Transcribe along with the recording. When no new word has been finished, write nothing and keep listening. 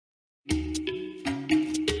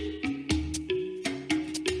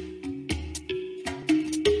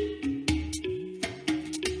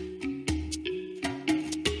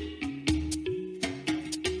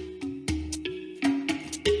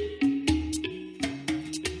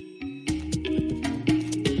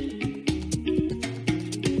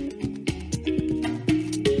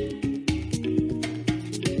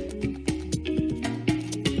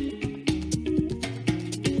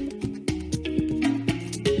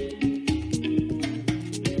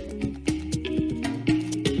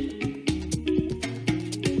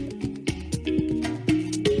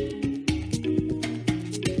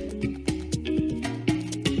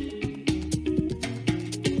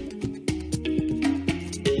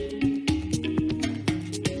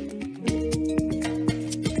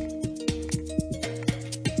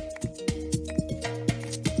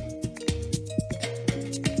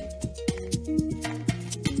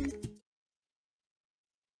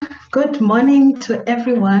Good morning to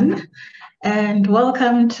everyone, and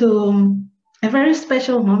welcome to a very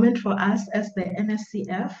special moment for us as the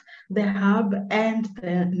NSCF, the hub, and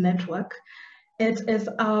the network. It is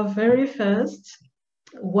our very first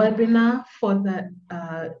webinar for the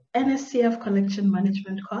NSCF collection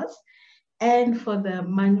management course and for the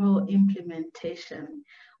manual implementation.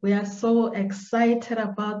 We are so excited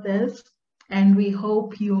about this, and we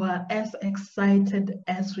hope you are as excited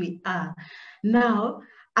as we are. Now,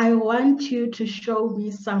 I want you to show me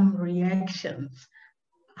some reactions,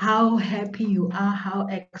 how happy you are, how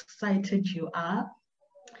excited you are.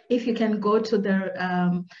 If you can go to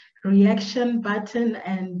the reaction button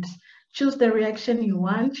and choose the reaction you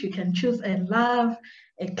want, you can choose a love,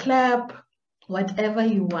 a clap, whatever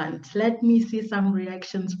you want. Let me see some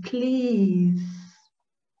reactions, please.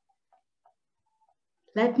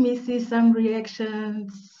 Let me see some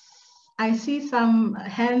reactions. I see some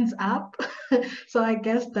hands up, so I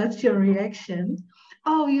guess that's your reaction.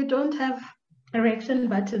 Oh, you don't have a reaction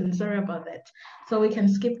button, sorry about that. So we can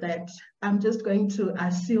skip that. I'm just going to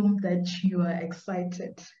assume that you are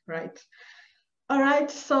excited, right? All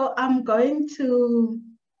right, so I'm going to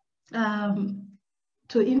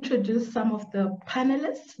introduce some of the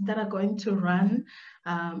panelists that are going to run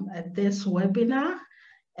this webinar.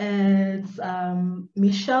 It's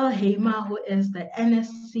Michelle Hamer, who is the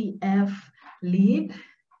NSCF lead.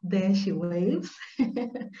 There she waves.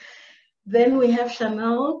 Then we have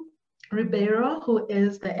Chanel Ribeiro, who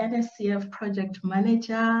is the NSCF project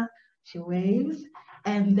manager. She waves.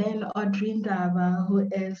 And then Audrey Ndaba, who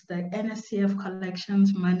is the NSCF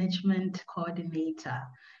collections management coordinator.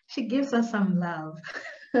 She gives us some love.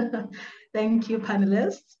 Thank you,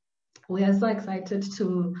 panelists. We are so excited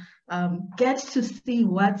to get to see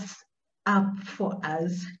what's up for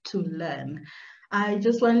us to learn. I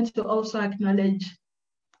just want to also acknowledge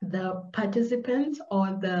the participants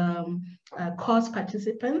or the course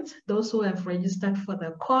participants, those who have registered for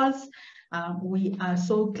the course. We are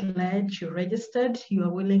so glad you registered. You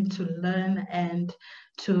are willing to learn and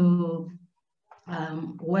to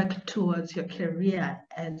work towards your career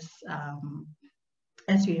as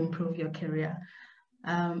you improve your career.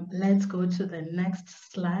 Let's go to the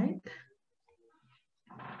next slide.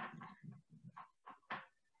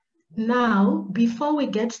 Now, before we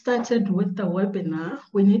get started with the webinar,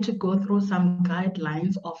 we need to go through some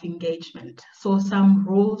guidelines of engagement. So some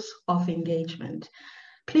rules of engagement.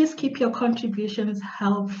 Please keep your contributions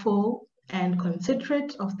helpful and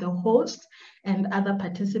considerate of the host and other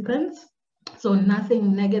participants. So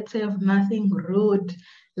nothing negative, nothing rude.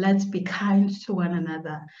 Let's be kind to one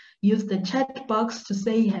another. Use the chat box to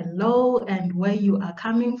say hello and where you are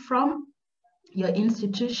coming from, your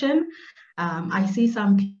institution. I see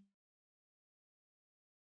some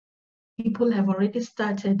people have already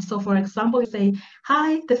started. So for example, you say,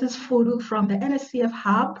 hi, this is Furu from the NSCF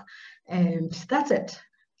Hub, and that's it.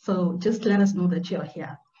 So just let us know that you're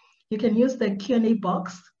here. You can use the Q&A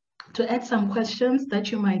box to add some questions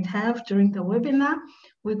that you might have during the webinar.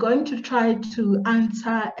 We're going to try to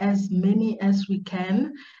answer as many as we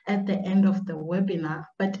can at the end of the webinar.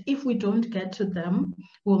 But if we don't get to them,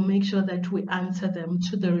 we'll make sure that we answer them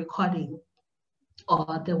to the recording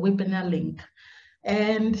or the webinar link.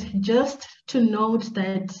 And just to note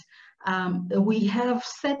that we have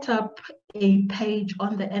set up a page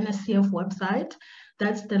on the NSCF website.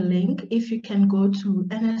 That's the link. If you can go to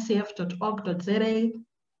nscf.org.za,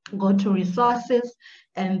 go to resources,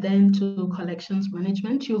 and then to collections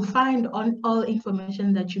management, you'll find on all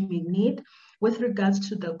information that you may need with regards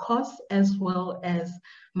to the course as well as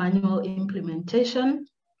manual implementation.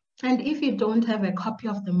 And if you don't have a copy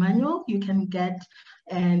of the manual, you can get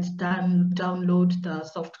and download the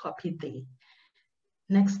soft copy there.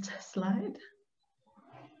 Next slide.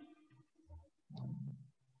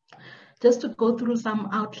 Just to go through some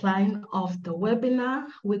outline of the webinar,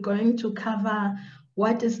 we're going to cover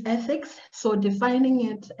what is ethics, so defining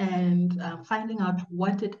it and finding out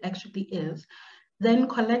what it actually is. Then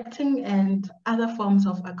collecting and other forms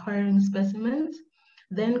of acquiring specimens.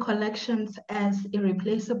 Then collections as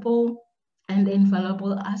irreplaceable and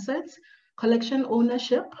invaluable assets. Collection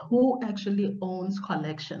ownership, who actually owns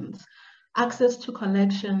collections. Access to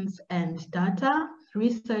collections and data.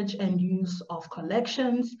 Research and use of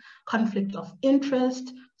collections. Conflict of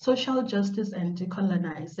interest. Social justice and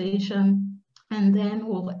decolonization. And then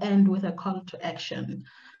we'll end with a call to action,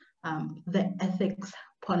 the ethics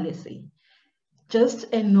policy. Just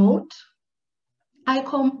a note,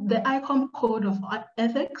 the ICOM Code of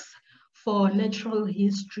Ethics for natural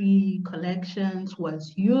history collections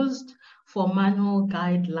was used for manual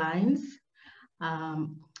guidelines,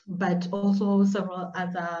 but also several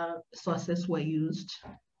other sources were used.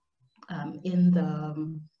 in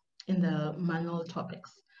the manual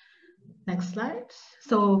topics. Next slide.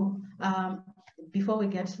 So before we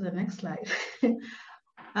get to the next slide,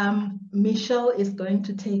 Michelle is going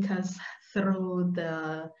to take us through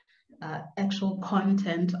the actual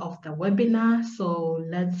content of the webinar. So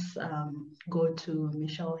let's go to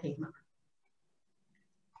Michelle Hamer.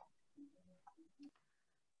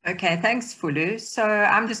 Okay, thanks, Fulu. So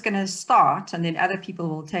I'm just going to start and then other people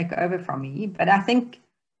will take over from me. But I think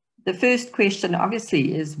the first question,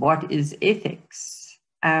 obviously, is what is ethics?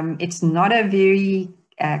 It's not a very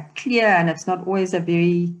clear and it's not always a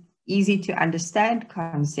very easy to understand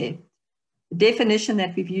concept. The definition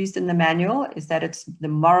that we've used in the manual is that it's the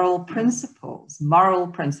moral principles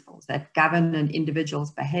that govern an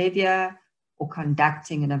individual's behavior or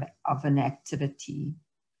conducting of an activity.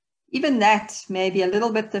 Even that may be a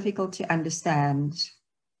little bit difficult to understand.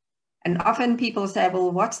 And often people say,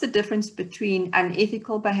 well, what's the difference between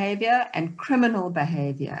unethical behavior and criminal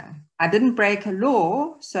behavior? I didn't break a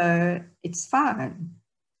law, so it's fine.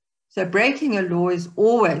 So breaking a law is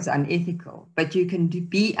always unethical, but you can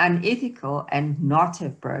be unethical and not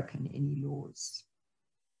have broken any laws.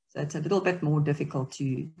 So it's a little bit more difficult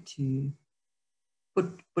to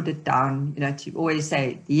put it down, to always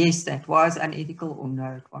say, yes, that was unethical, or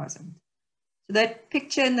no, it wasn't. So that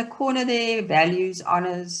picture in the corner there, values,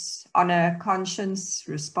 honor, conscience,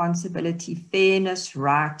 responsibility, fairness,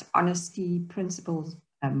 right, honesty, principles,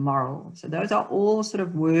 and moral. So those are all sort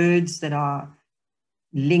of words that are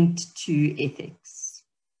linked to ethics.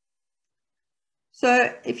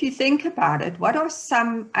 So if you think about it, what are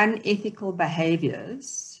some unethical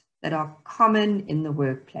behaviors that are common in the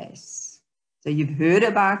workplace? So you've heard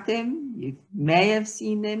about them, you may have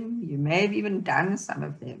seen them, you may have even done some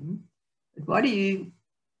of them. But what do you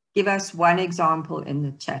give us one example in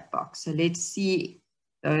the chat box? So let's see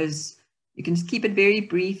those. You can keep it very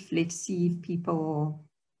brief. Let's see if people,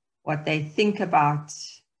 what they think about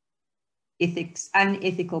ethics,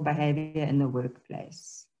 unethical behavior in the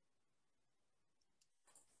workplace.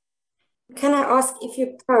 Can I ask, if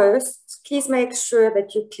you post, please make sure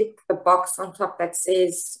that you click the box on top that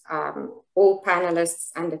says all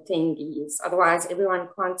panelists and attendees. Otherwise, everyone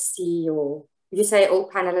can't see your, if you say all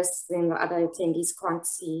panelists, then the other attendees can't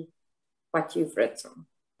see what you've written.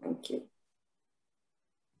 Thank you.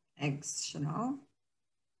 Thanks, Chanel.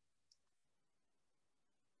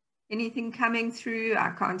 Anything coming through?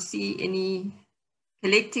 I can't see any.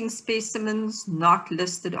 Collecting specimens not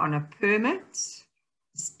listed on a permit.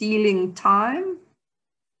 Stealing time.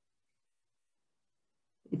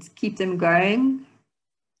 Let's keep them going.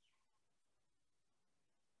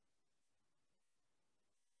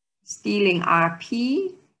 Stealing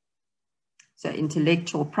IP. So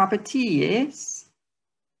intellectual property, yes.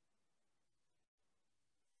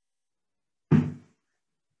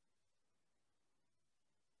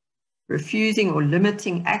 Refusing or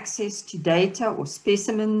limiting access to data or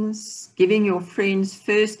specimens, giving your friends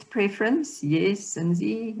first preference. Yes,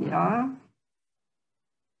 Cindy, yeah.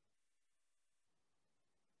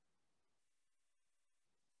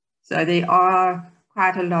 So there are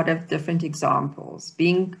quite a lot of different examples.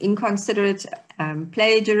 Being inconsiderate,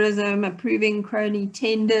 plagiarism, approving crony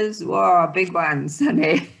tenders, wow, big ones.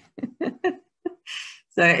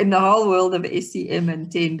 So in the whole world of SCM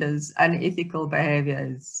and tenders, unethical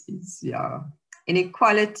behavior is yeah.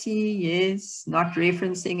 Inequality, yes. Not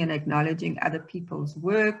referencing and acknowledging other people's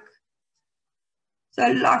work. So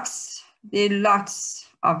there are lots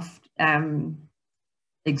of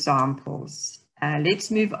examples.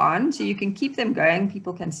 Let's move on. So you can keep them going.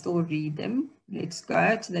 People can still read them. Let's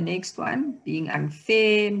go to the next one. Being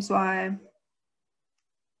unfair, Mzwai.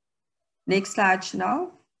 Next slide,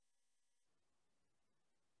 Chanel.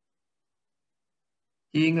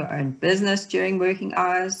 Doing your own business during working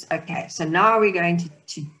hours. Okay, so now we're going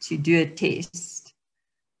to do a test.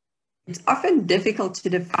 It's often difficult to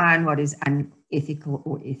define what is unethical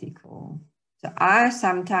or ethical. So I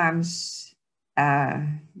sometimes,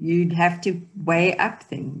 you'd have to weigh up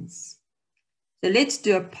things. So let's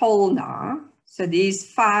do a poll now. So these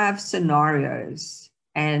 5 scenarios,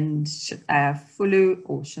 and Fulu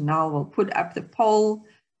or Chanel will put up the poll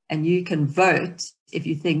and you can vote if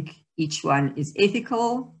you think each one is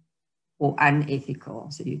ethical or unethical.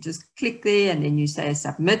 So you just click there and then you say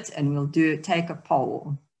submit and we'll take a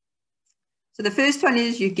poll. So the first one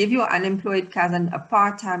is you give your unemployed cousin a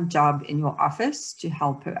part-time job in your office to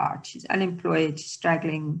help her out. She's unemployed,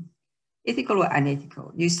 struggling. Ethical or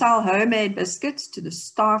unethical? You sell homemade biscuits to the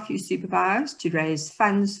staff you supervise to raise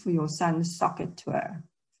funds for your son's soccer tour.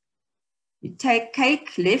 You take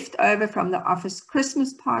cake left over from the office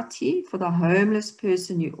Christmas party for the homeless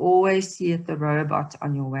person you always see at the robot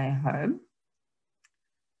on your way home.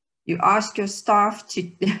 You ask your staff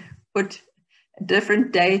to put a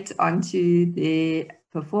different date onto their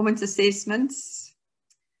performance assessments.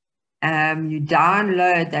 You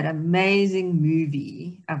download that amazing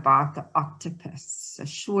movie about the octopus. So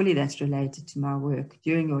surely that's related to my work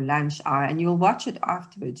during your lunch hour, and you'll watch it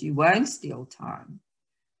afterwards. You won't steal time.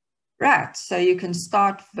 Right, so you can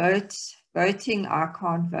start voting. I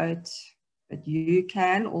can't vote, but you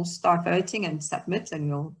can all start voting and submit, and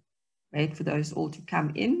we'll wait for those all to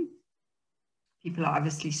come in. People are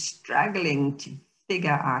obviously struggling to figure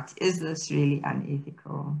out, is this really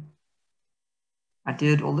unethical? I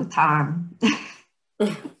do it all the time.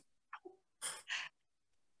 Okay,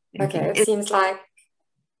 it seems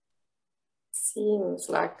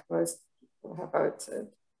like most people have voted.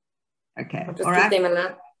 Okay, I'll just all give right. them a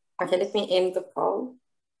minute. Okay, let me end the poll.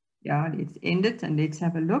 Yeah, let's end it and let's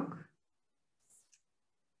have a look.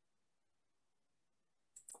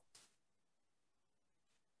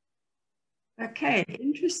 Okay,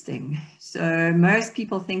 interesting. So most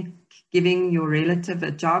people think giving your relative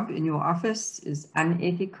a job in your office is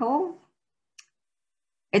unethical.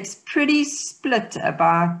 It's pretty split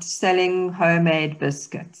about selling homemade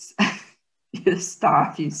biscuits to the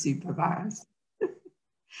staff you supervise.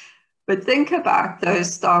 But think about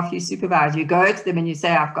those staff you supervise. You go to them and you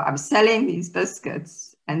say, I'm selling these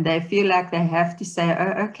biscuits. And they feel like they have to say,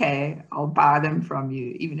 oh, okay, I'll buy them from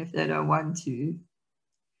you, even if they don't want to.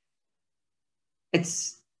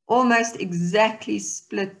 It's almost exactly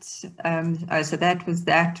split. So that was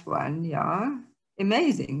that one, yeah.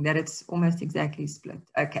 Amazing that it's almost exactly split.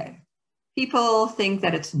 Okay. People think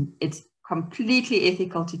that it's completely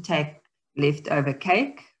ethical to take leftover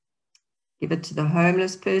cake, give it to the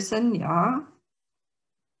homeless person, yeah.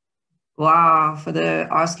 Wow, for the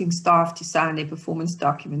asking staff to sign their performance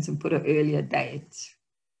documents and put an earlier date.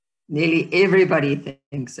 Nearly everybody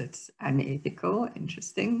thinks it's unethical,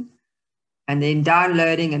 interesting. And then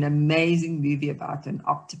downloading an amazing movie about an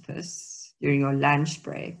octopus during your lunch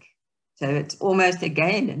break. So it's almost,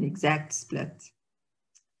 again, an exact split.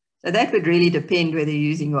 So that would really depend whether you're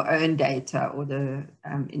using your own data or the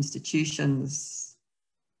institution's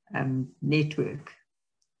network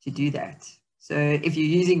to do that. So if you're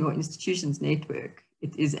using your institution's network,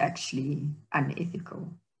 it is actually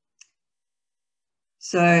unethical.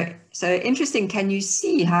 So interesting. Can you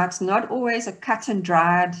see how it's not always a cut and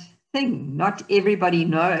dried thing? Not everybody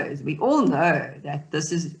knows. We all know that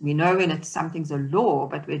we know when something's a law,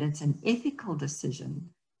 but when it's an ethical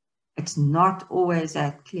decision, it's not always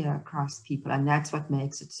that clear across people, and that's what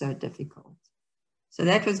makes it so difficult. So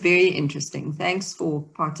that was very interesting. Thanks for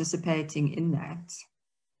participating in that.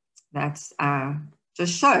 That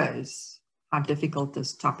just shows how difficult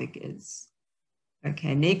this topic is.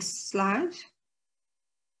 Okay, next slide.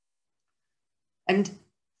 And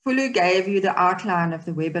Fulu gave you the outline of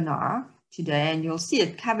the webinar today, and you'll see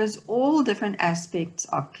it covers all different aspects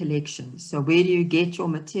of collections. So where do you get your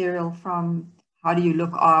material from? How do you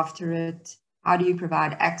look after it? How do you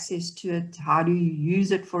provide access to it? How do you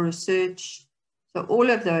use it for research? So all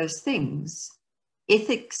of those things,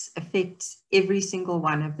 ethics affects every single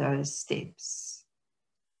one of those steps.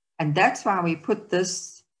 And that's why we put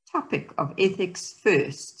this topic of ethics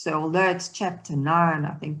first. So although it's chapter 9,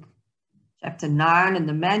 I think chapter 9 in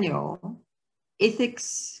the manual,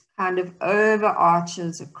 ethics kind of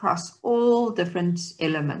overarches across all different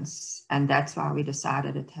elements. And that's why we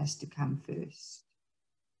decided it has to come first.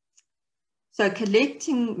 So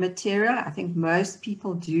collecting material, I think most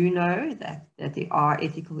people do know that there are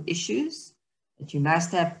ethical issues, that you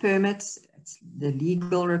must have permits, it's the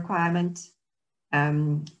legal requirement,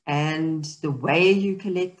 and the way you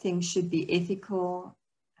collect things should be ethical,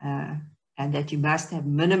 and that you must have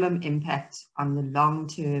minimum impact on the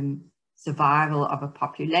long-term survival of a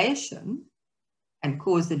population and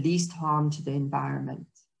cause the least harm to the environment.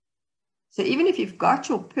 So even if you've got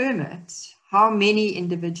your permit, how many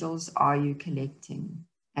individuals are you collecting,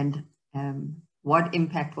 and what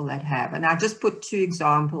impact will that have? And I just put 2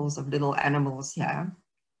 examples of little animals here.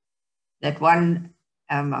 That one,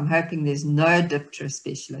 I'm hoping there's no diptera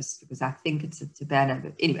specialist because I think it's a tabana,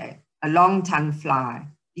 but anyway, a long-tongued fly.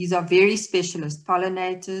 These are very specialist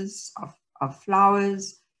pollinators of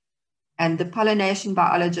flowers, and the pollination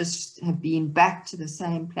biologists have been back to the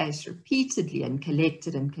same place repeatedly and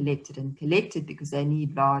collected and collected and collected because they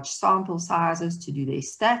need large sample sizes to do their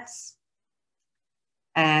stats.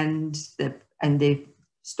 And their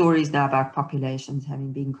stories now about populations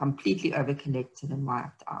having been completely over-collected and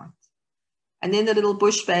wiped out. And then the little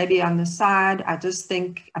bush baby on the side, I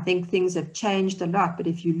think things have changed a lot. But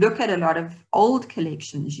if you look at a lot of old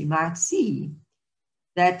collections, you might see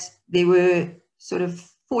that there were sort of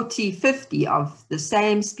 40, 50 of the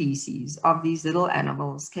same species of these little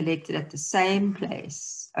animals collected at the same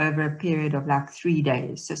place over a period of like 3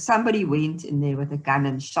 days. So somebody went in there with a gun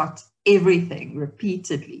and shot everything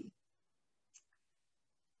repeatedly.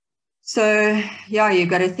 So yeah, you've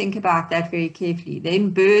got to think about that very carefully.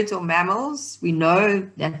 Then birds or mammals, we know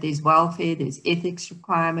that there's welfare, there's ethics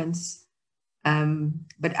requirements,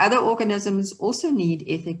 but other organisms also need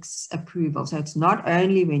ethics approval. So it's not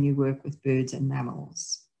only when you work with birds and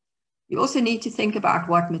mammals. You also need to think about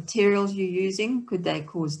what materials you're using. Could they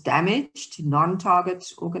cause damage to non-target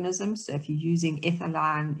organisms? So if you're using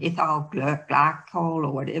ethylene, ethyl glycol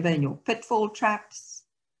or whatever in your pitfall traps,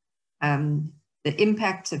 the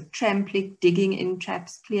impacts of trampling, digging in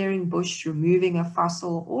traps, clearing bush, removing a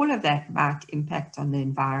fossil, all of that might impact on the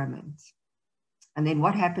environment. And then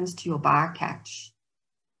what happens to your bycatch?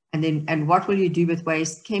 And what will you do with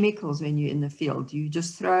waste chemicals when you're in the field? Do you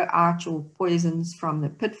just throw out your poisons from the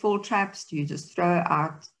pitfall traps? Do you just throw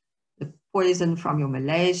out the poison from your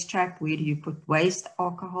malaise trap? Where do you put waste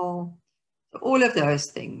alcohol? So all of those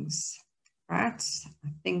things, right? I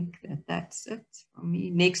think that's it for me.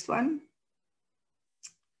 Next one.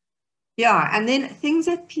 Yeah, and then things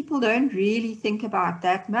that people don't really think about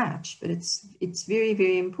that much, but it's very,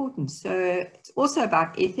 very important. So it's also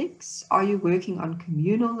about ethics. Are you working on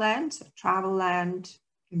communal land, so tribal land,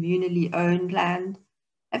 communally owned land?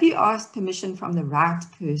 Have you asked permission from the right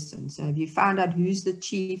person? So have you found out who's the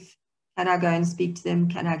chief? Can I go and speak to them?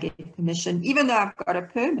 Can I get permission? Even though I've got a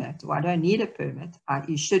permit or I don't need a permit,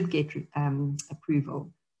 you should get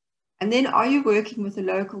approval. And then are you working with the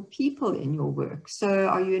local people in your work? So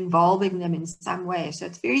are you involving them in some way? So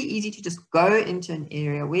it's very easy to just go into an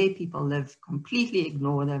area where people live, completely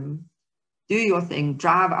ignore them, do your thing,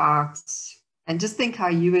 drive out, and just think how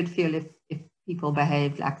you would feel if people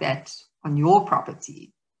behaved like that on your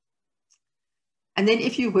property. And then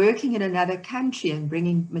if you're working in another country and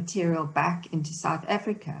bringing material back into South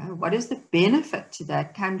Africa, what is the benefit to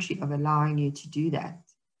that country of allowing you to do that?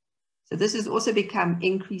 So this has also become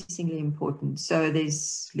increasingly important. So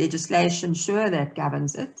there's legislation, sure, that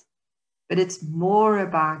governs it, but it's more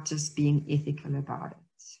about just being ethical about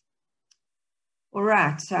it. All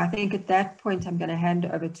right, so I think at that point, I'm going to hand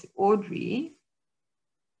over to Audrey.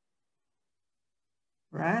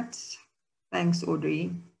 Right, thanks,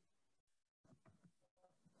 Audrey.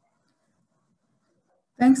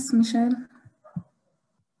 Thanks, Michelle.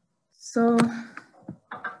 So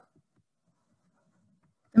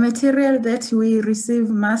the material that we receive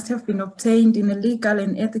must have been obtained in a legal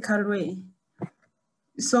and ethical way.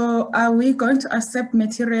 So are we going to accept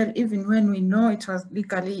material even when we know it was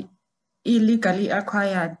illegally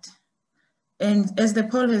acquired? And as the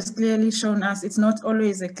poll has clearly shown us, it's not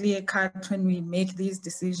always a clear cut when we make these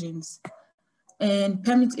decisions. And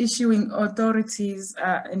permit issuing authorities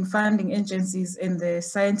and funding agencies and the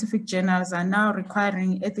scientific journals are now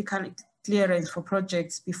requiring ethical clearance for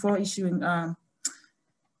projects before issuing a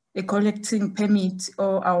collecting permit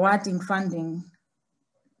or awarding funding.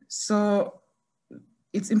 So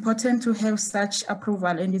it's important to have such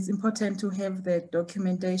approval, and it's important to have the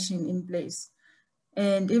documentation in place.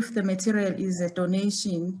 And if the material is a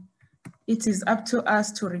donation, it is up to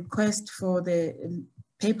us to request for the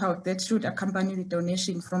paperwork that should accompany the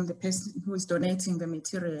donation from the person who is donating the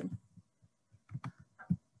material.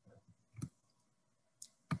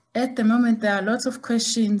 At the moment, there are lots of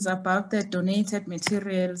questions about the donated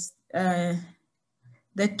materials that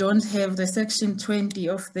don't have the Section 20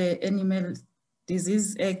 of the Animal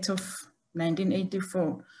Disease Act of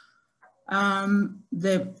 1984.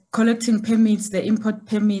 The collecting permits, the import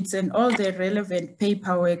permits, and all the relevant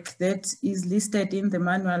paperwork that is listed in the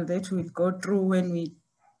manual that we'll go through when we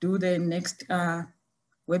do the next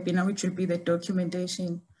webinar, which will be the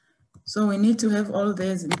documentation. So we need to have all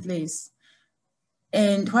those in place.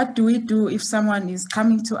 And what do we do if someone is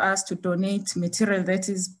coming to us to donate material that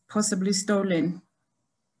is possibly stolen?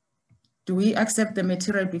 Do we accept the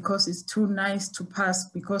material because it's too nice to pass,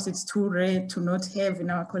 because it's too rare to not have in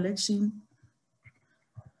our collection?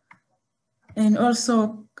 And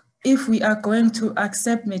also, if we are going to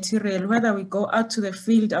accept material, whether we go out to the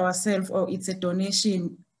field ourselves or it's a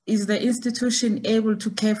donation, is the institution able to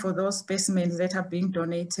care for those specimens that are being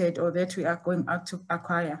donated or that we are going out to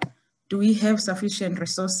acquire? Do we have sufficient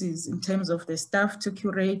resources in terms of the staff to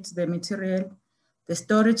curate the material, the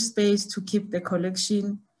storage space to keep the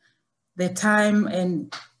collection, the time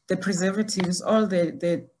and the preservatives, all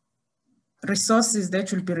the resources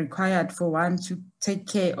that will be required for one to take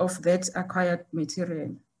care of that acquired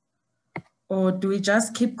material? Or do we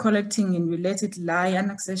just keep collecting and we let it lie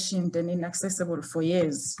unaccessioned and inaccessible for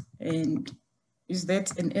years? And is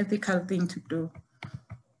that an ethical thing to do?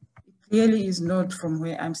 It clearly is not from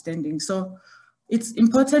where I'm standing. So it's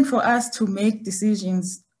important for us to make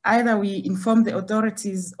decisions. Either we inform the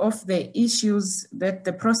authorities of the issues that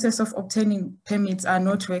the process of obtaining permits are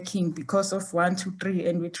not working because of 1, 2, 3,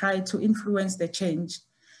 and we try to influence the change.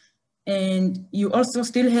 And you also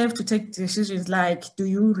still have to take decisions like, do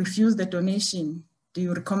you refuse the donation? Do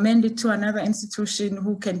you recommend it to another institution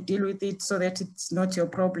who can deal with it so that it's not your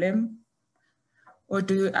problem? Or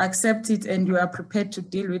do you accept it and you are prepared to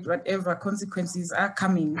deal with whatever consequences are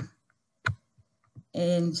coming?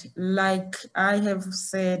 And like I have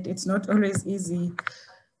said, it's not always easy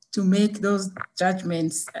to make those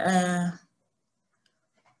judgments.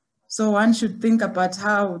 So one should think about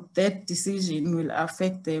how that decision will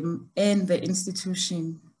affect them and the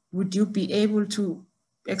institution. Would you be able to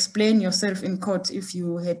explain yourself in court if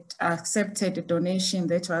you had accepted a donation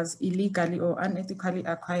that was illegally or unethically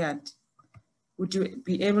acquired? Would you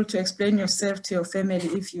be able to explain yourself to your family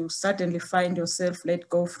if you suddenly find yourself let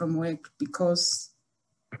go from work because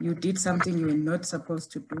you did something you were not supposed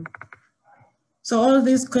to do? So all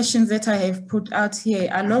these questions that I have put out here,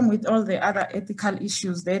 along with all the other ethical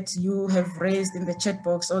issues that you have raised in the chat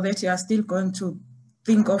box or that you are still going to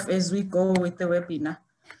think of as we go with the webinar,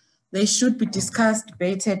 they should be discussed,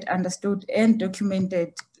 debated, understood, and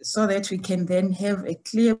documented so that we can then have a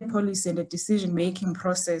clear policy and a decision-making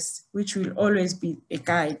process, which will always be a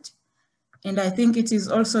guide. And I think it is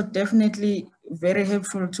also definitely very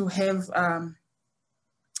helpful to have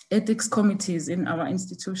ethics committees in our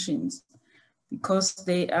institutions, because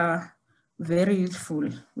they are very useful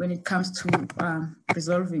when it comes to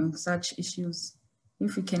resolving such issues.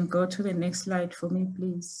 If we can go to the next slide for me,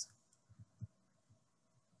 please.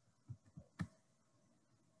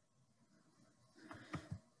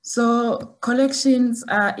 So collections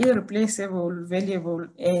are irreplaceable, valuable,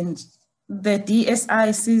 and the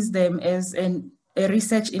DSI sees them as a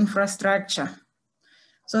research infrastructure.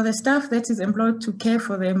 So the staff that is employed to care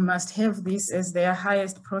for them must have this as their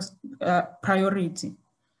highest priority.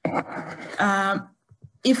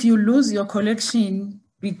 If you lose your collection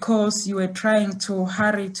because you were trying to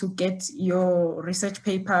hurry to get your research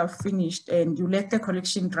paper finished and you let the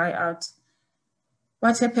collection dry out,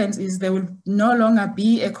 what happens is there will no longer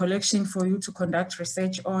be a collection for you to conduct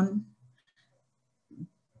research on.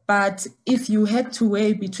 But if you had to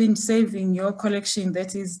weigh between saving your collection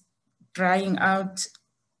that is drying out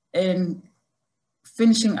and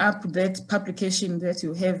finishing up that publication that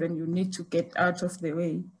you have and you need to get out of the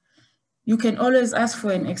way, you can always ask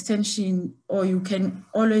for an extension, or you can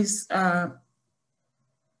always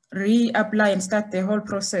reapply and start the whole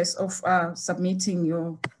process of submitting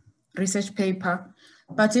your research paper.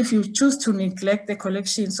 But if you choose to neglect the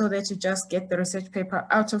collection so that you just get the research paper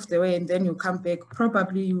out of the way and then you come back,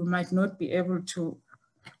 probably you might not be able to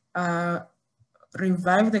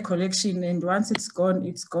revive the collection, and once it's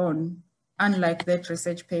gone, unlike that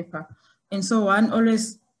research paper. And so one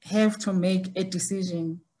always have to make a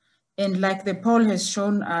decision. And like the poll has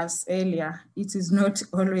shown us earlier, it is not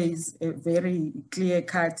always a very clear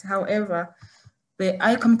cut. However, the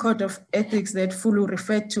ICOM Code of Ethics that Fulu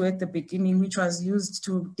referred to at the beginning, which was used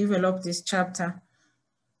to develop this chapter,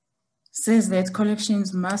 says that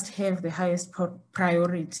collections must have the highest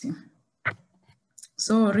priority.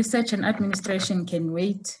 So research and administration can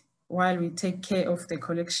wait while we take care of the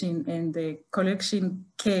collection, and the collection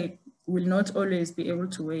care will not always be able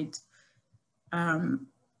to wait.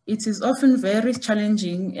 It is often very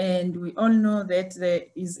challenging, and we all know that there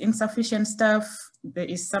is insufficient staff. There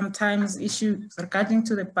is sometimes issues regarding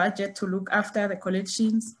to the budget to look after the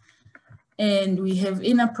collections, and we have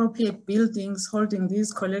inappropriate buildings holding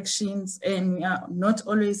these collections, and we are not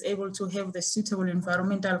always able to have the suitable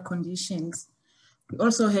environmental conditions. We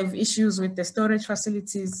also have issues with the storage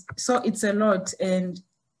facilities. So it's a lot, and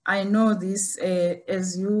I know this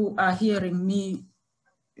as you are hearing me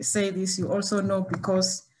say this, you also know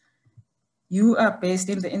because you are based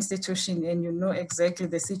in the institution and you know exactly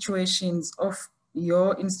the situations of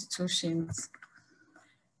your institutions.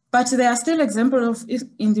 But there are still examples of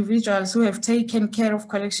individuals who have taken care of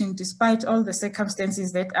collection despite all the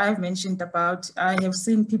circumstances that I've mentioned about. I have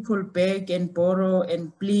seen people beg and borrow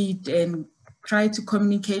and plead and try to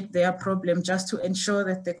communicate their problem just to ensure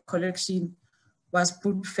that the collection was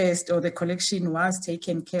put first or the collection was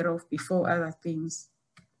taken care of before other things.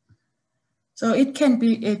 So it can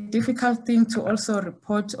be a difficult thing to also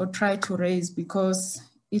report or try to raise, because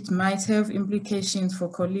it might have implications for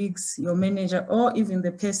colleagues, your manager, or even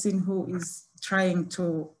the person who is trying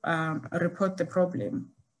to report the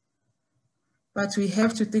problem. But we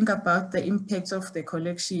have to think about the impacts of the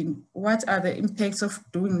collection. What are the impacts of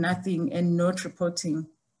doing nothing and not reporting?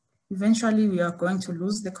 Eventually, we are going to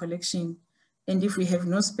lose the collection. And if we have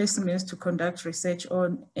no specimens to conduct research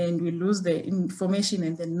on, and we lose the information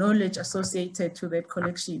and the knowledge associated to that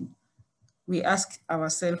collection, we ask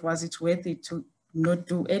ourselves, was it worth it to not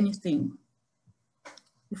do anything?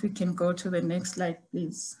 If we can go to the next slide,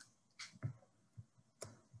 please.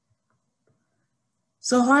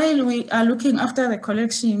 So while we are looking after the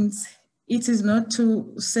collections, it is not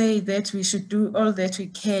to say that we should do all that we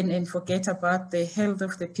can and forget about the health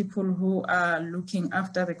of the people who are looking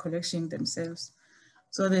after the collection themselves.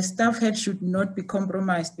 So the staff head should not be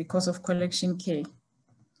compromised because of collection care.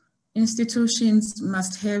 Institutions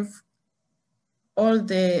must have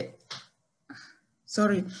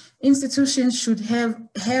institutions should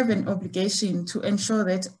have an obligation to ensure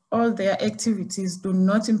that all their activities do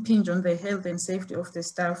not impinge on the health and safety of the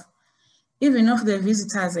staff, even of the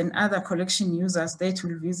visitors and other collection users that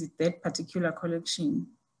will visit that particular collection.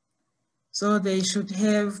 So they should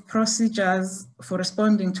have procedures for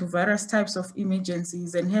responding to various types of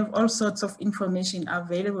emergencies and have all sorts of information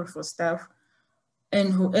available for staff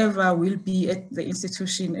and whoever will be at the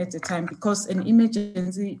institution at the time, because an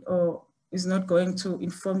emergency is not going to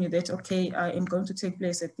inform you that, okay, I am going to take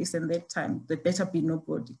place at this and that time. There better be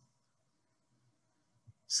nobody.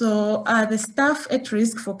 So are the staff at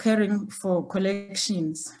risk for caring for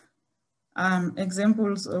collections?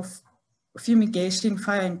 Examples of fumigation,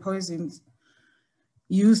 fire and poisons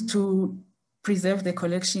used to preserve the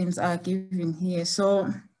collections are given here.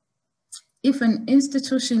 So if an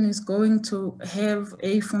institution is going to have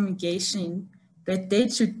a fumigation, that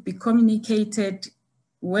date should be communicated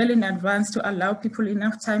well in advance to allow people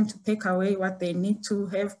enough time to pack away what they need to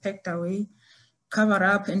have packed away, cover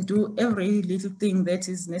up and do every little thing that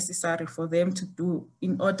is necessary for them to do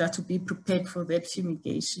in order to be prepared for that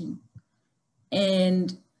fumigation.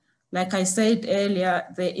 And like I said earlier,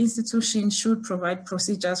 the institution should provide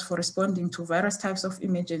procedures for responding to various types of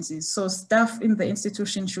emergencies. So staff in the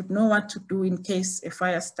institution should know what to do in case a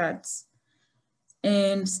fire starts.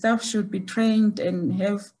 And staff should be trained and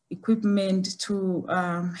have equipment to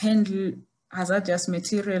handle hazardous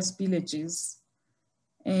material spillages.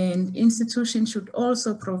 And institutions should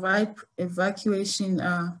also provide evacuation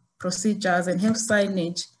procedures and have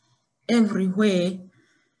signage everywhere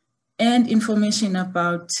and information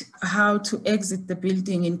about how to exit the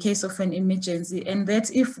building in case of an emergency. And that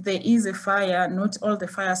if there is a fire, not all the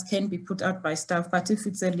fires can be put out by staff, but if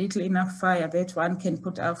it's a little enough fire that one can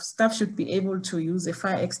put out, staff should be able to use a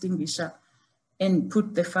fire extinguisher and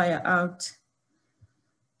put the fire out.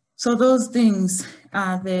 So those things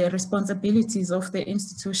are the responsibilities of the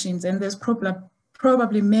institutions, and there's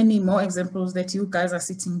probably many more examples that you guys are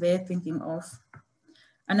sitting there thinking of.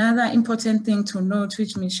 Another important thing to note,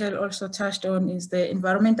 which Michelle also touched on, is the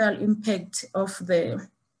environmental impact of the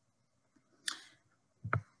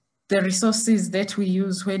resources that we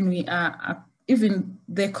use when we are, even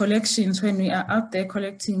the collections, when we are out there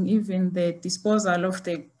collecting, even the disposal of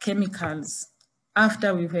the chemicals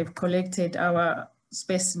after we have collected our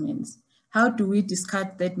specimens. How do we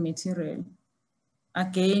discard that material?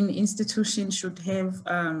 Again, institutions should have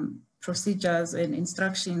procedures and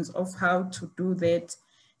instructions of how to do that.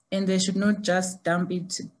 And they should not just dump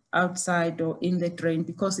it outside or in the drain,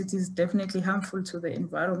 because it is definitely harmful to the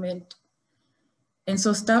environment. And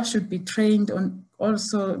so staff should be trained on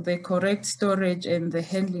also the correct storage and the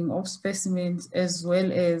handling of specimens, as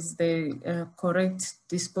well as the correct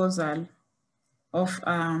disposal of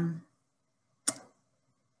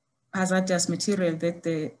hazardous material that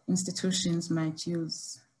the institutions might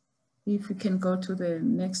use. If we can go to the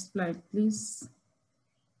next slide, please.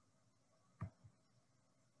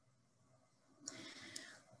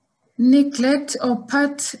 Neglect or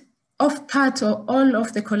part or all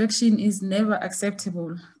of the collection is never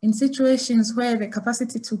acceptable. In situations where the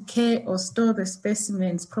capacity to care or store the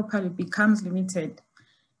specimens properly becomes limited,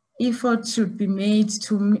 effort should be made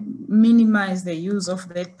to minimize the use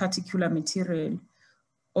of that particular material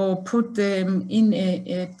or put them in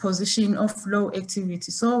a position of low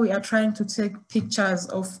activity. So we are trying to take pictures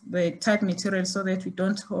of the type material so that we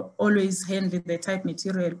don't always handle the type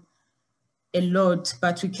material a lot,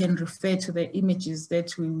 but we can refer to the images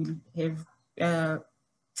that we will have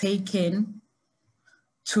taken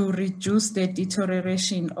to reduce the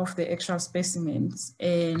deterioration of the actual specimens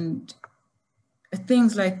and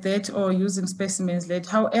things like that, or using specimens that,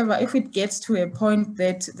 however, if it gets to a point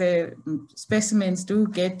that the specimens do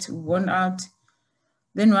get worn out,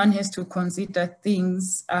 then one has to consider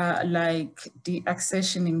things like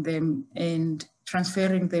deaccessioning them and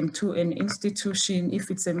transferring them to an institution,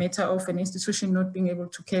 if it's a matter of an institution not being able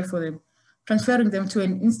to care for them, transferring them to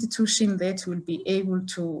an institution that will be able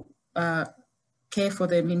to care for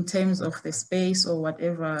them in terms of the space or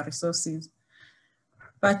whatever resources.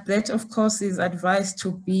 But that, of course, is advised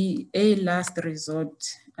to be a last resort.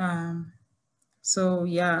 So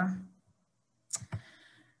yeah.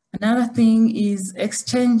 Another thing is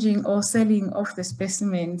exchanging or selling of the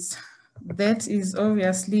specimens. That is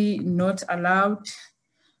obviously not allowed.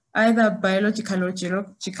 Either biological or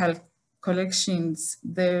geological collections,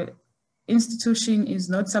 the institution is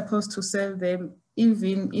not supposed to sell them,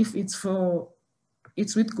 even if it's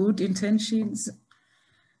with good intentions.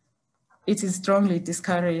 It is strongly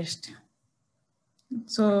discouraged.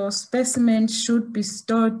 So specimens should be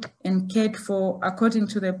stored and cared for according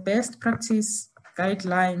to the best practice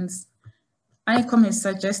guidelines. ICOM has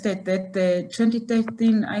suggested that the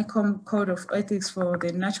 2013 ICOM Code of Ethics for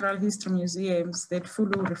the Natural History Museums that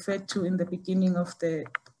Fulu referred to in the beginning of the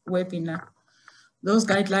webinar, those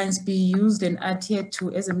guidelines be used and adhered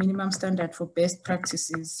to as a minimum standard for best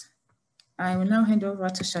practices. I will now hand over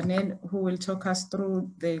to Chanel, who will talk us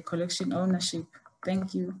through the collection ownership.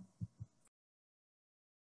 Thank you.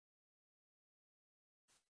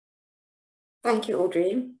 Thank you,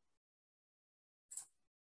 Audrey.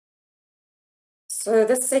 So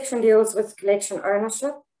this section deals with collection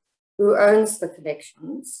ownership, who owns the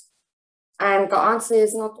collections. And the answer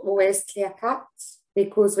is not always clear-cut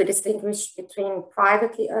because we distinguish between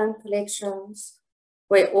privately owned collections,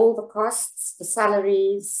 where all the costs, the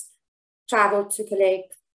salaries, travel to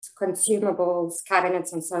collect, consumables,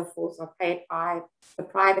 cabinets, and so forth are paid by the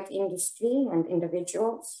private industry and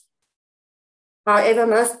individuals. However,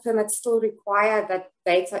 most permits still require that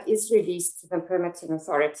data is released to the permitting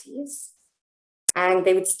authorities, and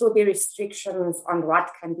there would still be restrictions on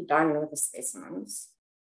what can be done with the specimens.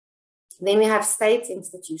 Then we have state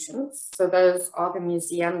institutions, so those are the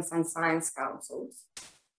museums and science councils.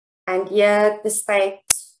 And here the state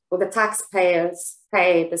or the taxpayers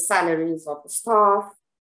pay the salaries of the staff,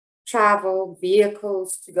 travel,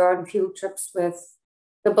 vehicles to go on field trips with,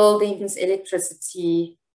 the buildings,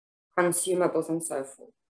 electricity, consumables, and so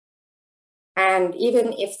forth. And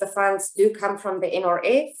even if the funds do come from the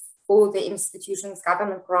NRF or the institution's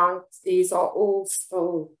government grants, these are all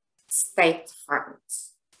still state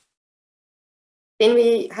funds. Then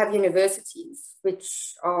we have universities,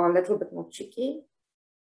 which are a little bit more tricky.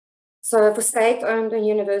 So for state-owned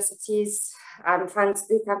universities, funds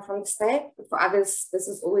do come from the state, but for others, this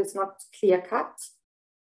is always not clear-cut.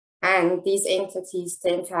 And these entities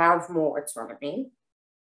tend to have more autonomy.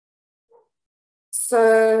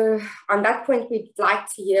 So on that point, we'd like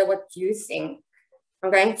to hear what you think.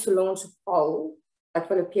 I'm going to launch a poll that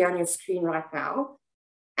will appear on your screen right now.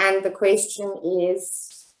 And the question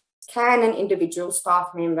is, can an individual staff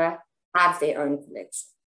member have their own collection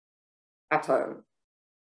at home?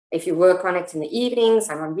 If you work on it in the evenings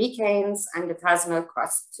and on weekends, and it has no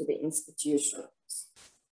cost to the institutions.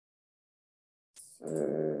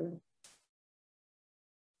 So,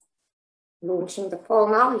 launching the poll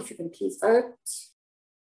now, if you can please vote.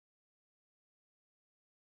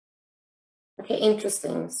 Okay,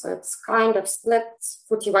 interesting. So it's kind of split.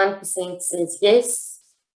 41% says yes.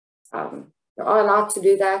 You are allowed to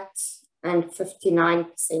do that, and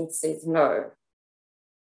 59% says no.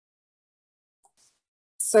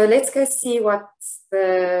 So let's go see what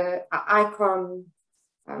the ICOM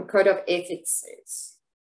Code of Ethics says.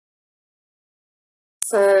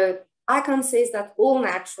 So ICOM says that all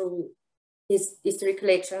natural history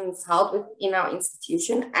collections held within our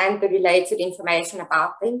institution and the related information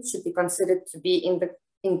about them should be considered to be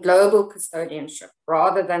in global custodianship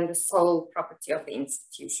rather than the sole property of the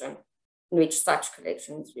institution in which such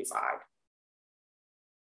collections reside.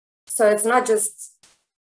 So it's not just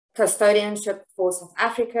custodianship for South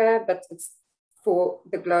Africa, but it's for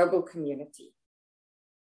the global community.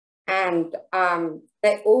 And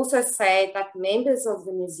they also say that members of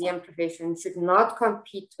the museum profession should not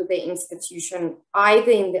compete with the institution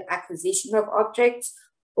either in the acquisition of objects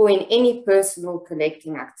or in any personal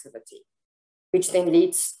collecting activity, which then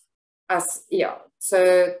leads us here.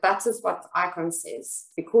 So that is what ICOM says.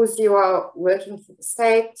 Because you are working for the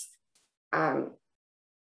state,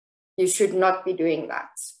 you should not be doing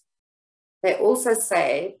that. They also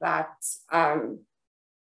say that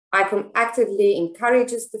ICOM actively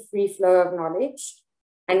encourages the free flow of knowledge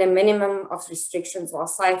and a minimum of restrictions while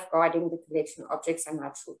safeguarding the collection objects and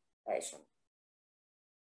natural population.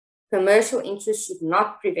 Commercial interests should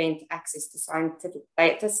not prevent access to scientific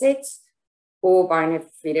data sets or bona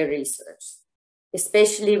fide research.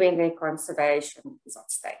 especially when their conservation is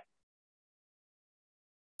at stake.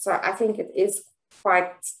 So I think it is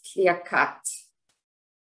quite clear-cut.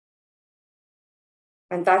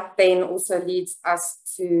 And that then also leads us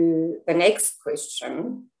to the next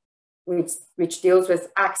question, which deals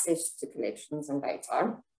with access to collections and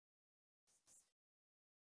data.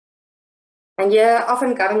 And here,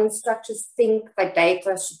 often governance structures think that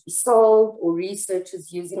data should be sold, or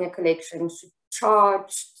researchers using a collection should be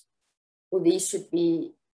charged, or there should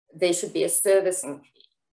be a servicing fee.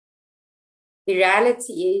 The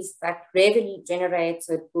reality is that revenue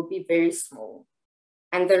generated will be very small,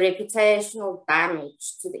 and the reputational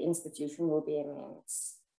damage to the institution will be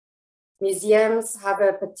immense. Museums have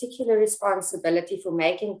a particular responsibility for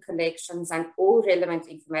making collections and all relevant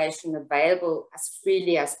information available as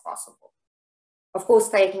freely as possible. Of course,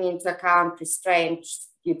 taking into account restraints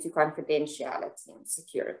due to confidentiality and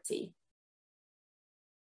security.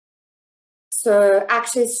 So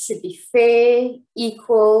access should be fair,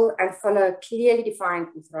 equal, and follow a clearly defined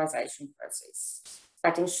authorization process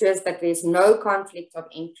that ensures that there's no conflict of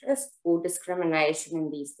interest or discrimination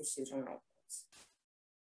in these decision makers.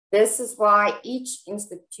 This is why each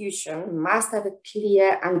institution must have a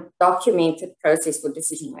clear and documented process for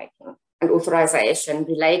decision making and authorization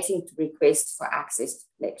relating to requests for access to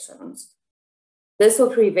collections. This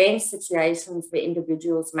will prevent situations where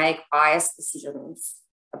individuals make biased decisions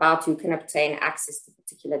about who can obtain access to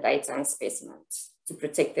particular data and specimens to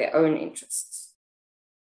protect their own interests.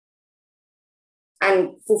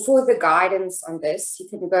 And for further guidance on this, you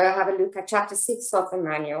can go have a look at Chapter 6 of the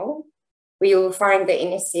manual, where you'll find the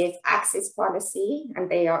NSCF access policy,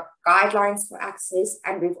 and there are guidelines for access,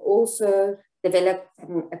 and we've also developed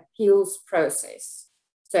an appeals process.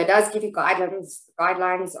 So it does give you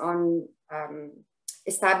guidelines on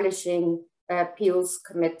establishing an appeals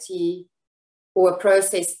committee or a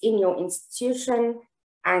process in your institution,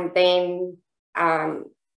 and then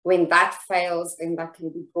when that fails, then that can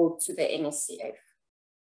be brought to the NSCF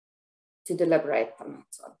to deliberate the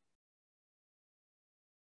matter.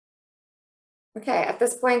 Okay, at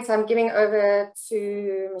this point, I'm giving over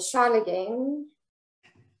to Michelle again.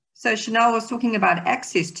 So Chanel was talking about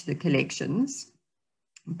access to the collections,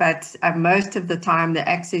 but most of the time the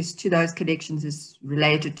access to those collections is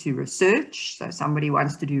related to research. So somebody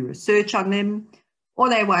wants to do research on them, or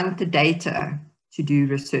they want the data to do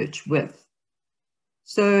research with.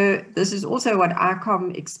 So this is also what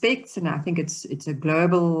ICOM expects, and I think it's a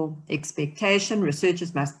global expectation.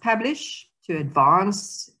 Researchers must publish to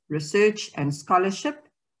advance research and scholarship,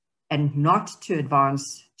 and not to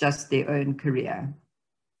advance just their own career.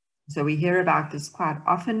 So we hear about this quite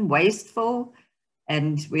often, wasteful,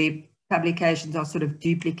 and where publications are sort of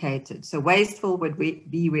duplicated. So wasteful would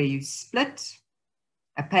be where you split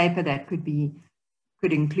a paper that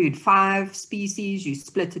could include 5 species, you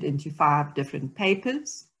split it into 5 different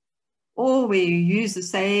papers, or where you use the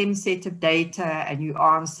same set of data and you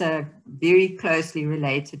answer very closely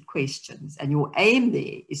related questions. And your aim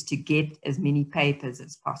there is to get as many papers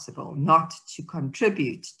as possible, not to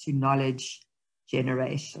contribute to knowledge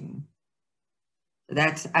generation. So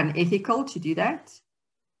that's unethical to do that.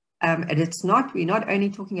 And we're not only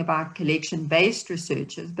talking about collection-based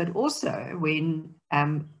researchers, but also when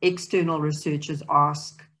external researchers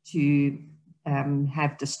ask to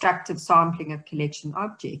have destructive sampling of collection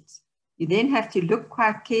objects, you then have to look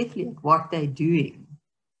quite carefully at what they're doing.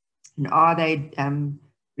 And are they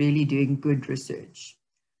really doing good research?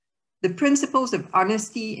 The principles of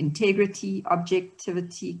honesty, integrity,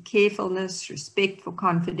 objectivity, carefulness, respect for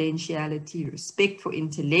confidentiality, respect for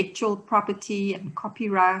intellectual property and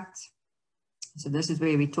copyright. So this is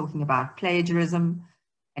where we're talking about plagiarism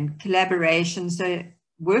and collaboration. So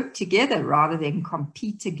work together rather than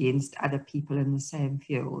compete against other people in the same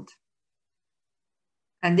field.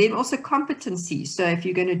 And then also competency. So if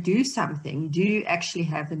you're going to do something, do you actually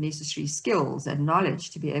have the necessary skills and knowledge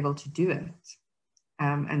to be able to do it?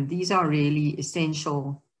 And these are really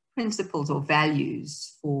essential principles or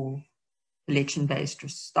values for collection-based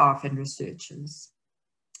staff and researchers.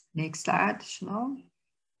 Next slide, Chanel.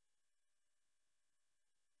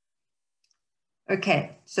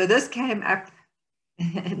 Okay, so this came up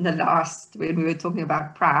in the last, when we were talking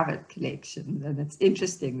about private collections, and it's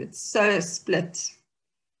interesting, it's so split.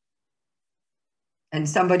 And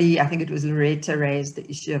somebody, I think it was Loretta, raised the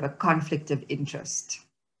issue of a conflict of interest.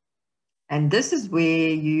 And this is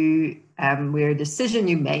where where a decision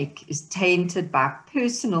you make is tainted by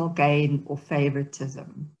personal gain or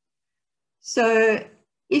favoritism. So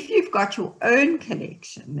if you've got your own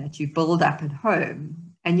collection that you build up at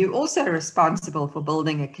home, and you're also responsible for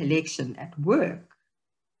building a collection at work,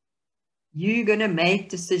 you're going to make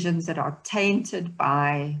decisions that are tainted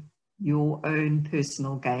by your own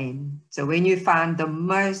personal gain. So when you find the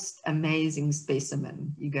most amazing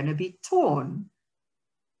specimen, you're going to be torn.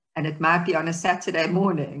 And it might be on a Saturday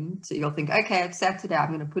morning. So you'll think, okay, it's Saturday, I'm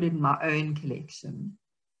going to put it in my own collection.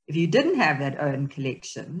 If you didn't have that own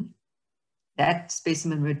collection, that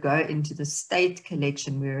specimen would go into the state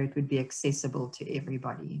collection where it would be accessible to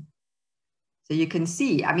everybody. So you can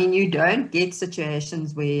see, I mean, you don't get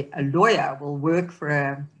situations where a lawyer will work for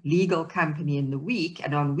a legal company in the week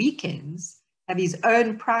and on weekends have his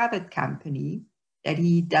own private company that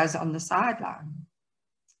he does on the sideline.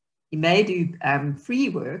 He may do free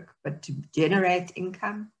work, but to generate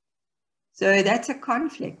income. So that's a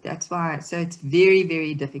conflict. That's why. So it's very,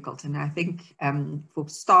 very difficult. And I think for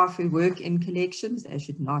staff who work in collections, they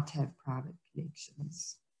should not have private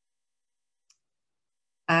collections.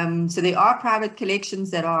 So there are private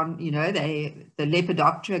collections that are, you know, the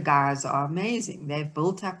Lepidoptera guys are amazing. They've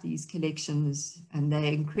built up these collections and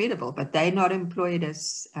they're incredible, but they're not employed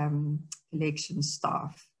as collection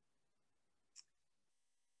staff.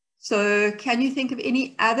 So can you think of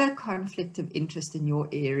any other conflict of interest in your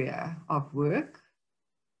area of work?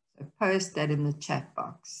 So post that in the chat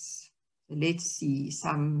box. So let's see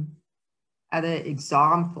some other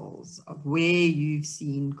examples of where you've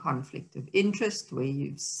seen conflict of interest, where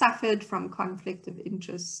you've suffered from conflict of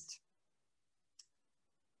interest.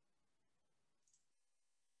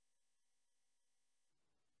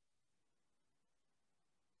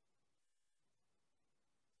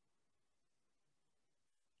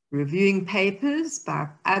 Reviewing papers by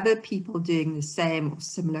other people doing the same or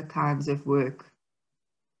similar kinds of work.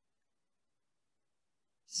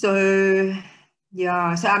 So,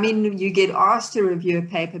 yeah, so I mean, you get asked to review a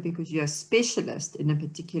paper because you're a specialist in a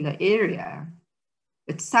particular area,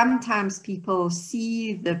 but sometimes people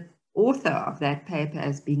see the author of that paper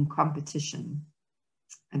as being competition,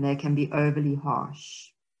 and they can be overly harsh.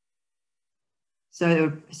 So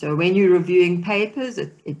when you're reviewing papers,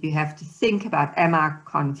 you have to think about, am I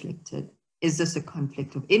conflicted? Is this a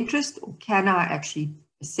conflict of interest, or can I actually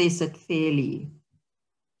assess it fairly?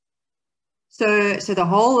 So the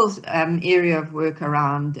whole area of work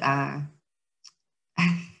around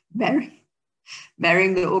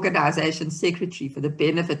marrying the organization secretary for the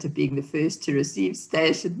benefit of being the first to receive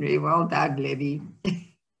stationery. Well done, Levy.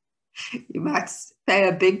 You might pay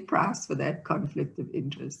a big price for that conflict of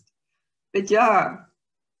interest. But yeah,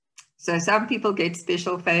 so some people get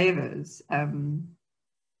special favors.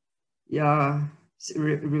 Yeah,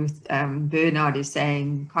 Ruth Bernard is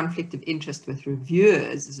saying conflict of interest with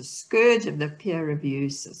reviewers is a scourge of the peer review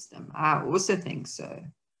system. I also think so.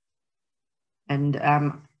 And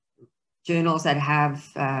journals that have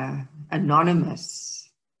anonymous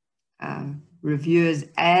reviewers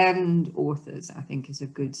and authors, I think, is a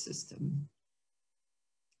good system.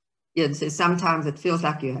 Yeah, so sometimes it feels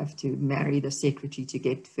like you have to marry the secretary to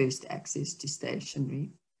get first access to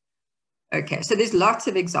stationery. Okay, so there's lots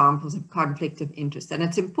of examples of conflict of interest, and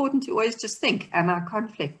it's important to always just think, am I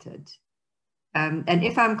conflicted? And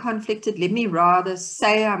if I'm conflicted, let me rather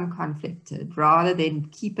say I'm conflicted rather than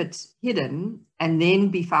keep it hidden and then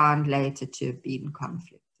be found later to have been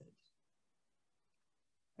conflicted.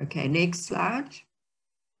 Okay, next slide.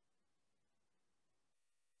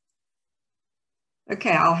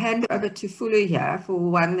 Okay, I'll hand over to Fulu here for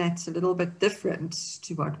one that's a little bit different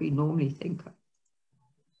to what we normally think of.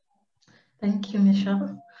 Thank you,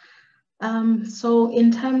 Michelle. So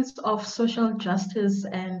in terms of social justice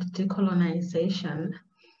and decolonization,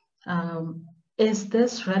 is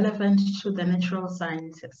this relevant to the natural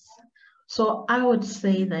sciences? So I would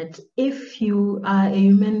say that if you are a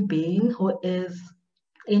human being who is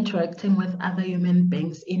interacting with other human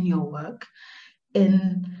beings in your work,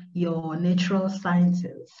 in your natural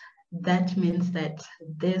sciences, that means that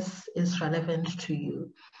this is relevant to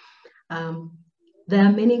you. There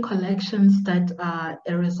are many collections that are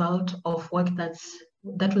a result of work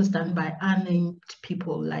that was done by unnamed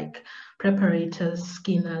people like preparators,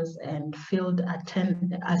 skinners, and field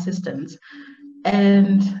assistants.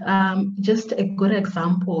 And just a good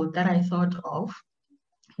example that I thought of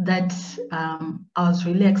that I was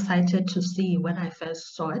really excited to see when I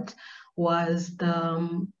first saw it was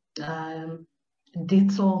the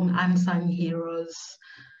Ditsong Unsung Heroes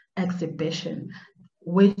exhibition,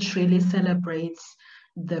 which really celebrates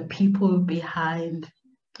the people behind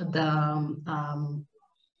the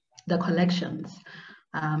collections.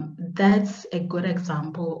 That's a good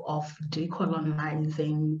example of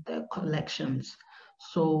decolonizing the collections.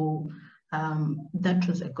 So that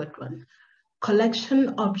was a good one.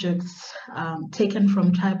 Collection objects taken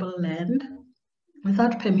from tribal land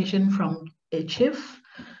without permission from a chief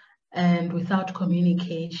and without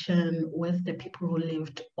communication with the people who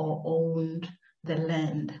lived or owned the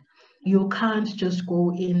land. You can't just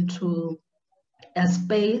go into a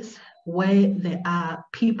space where there are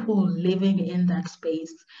people living in that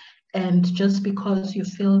space, and just because you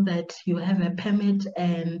feel that you have a permit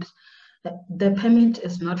and the permit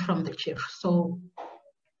is not from the chief, so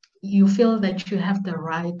you feel that you have the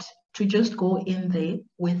right to just go in there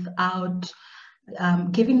without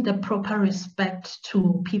giving the proper respect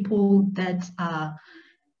to people that are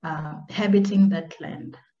habiting that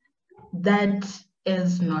land. That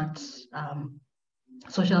is not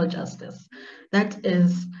social justice. That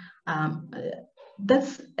is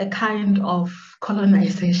that's a kind of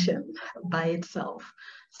colonization by itself.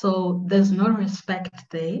 So there's no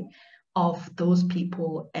respect there of those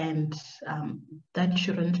people, and that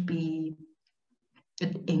shouldn't be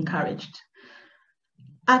encouraged.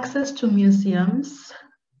 Access to museums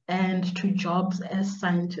and to jobs as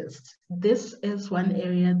scientists. This is one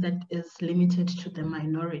area that is limited to the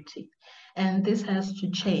minority, and this has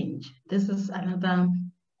to change. This is another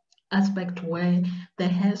aspect where there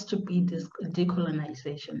has to be this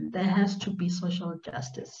decolonization, there has to be social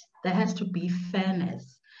justice, there has to be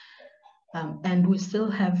fairness, and we still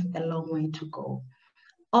have a long way to go.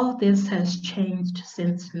 All this has changed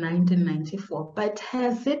since 1994, but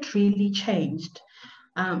has it really changed?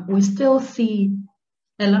 We still see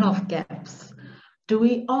a lot of gaps. Do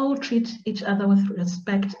we all treat each other with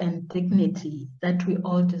respect and dignity that we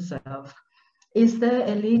all deserve? Is there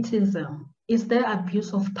elitism? Is there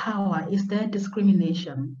abuse of power? Is there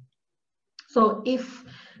discrimination? So if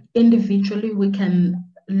individually we can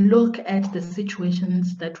look at the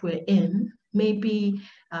situations that we're in, maybe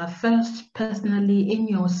first personally in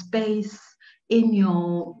your space, in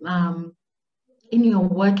your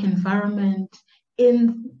work environment,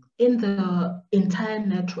 in the entire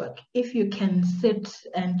network, if you can sit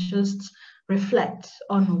and just reflect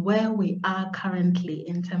on where we are currently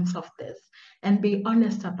in terms of this and be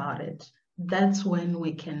honest about it, that's when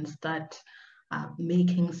we can start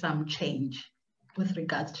making some change with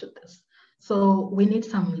regards to this. So we need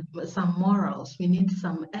some morals, we need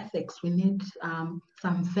some ethics, we need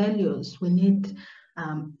some values, we need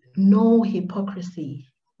no hypocrisy,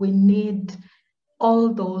 we need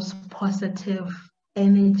all those positive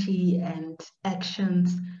energy and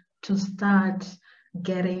actions to start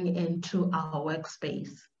getting into our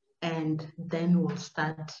workspace, and then we'll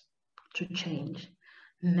start to change.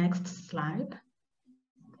 Next slide.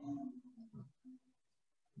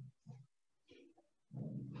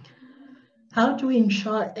 How do we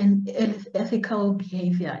ensure an ethical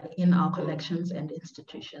behavior in our collections and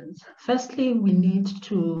institutions? Firstly, we need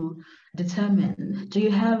to determine, do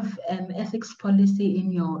you have an ethics policy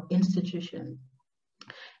in your institution?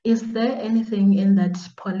 Is there anything in that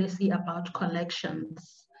policy about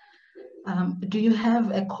collections? Do you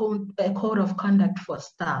have a code of conduct for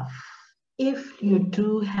staff? If you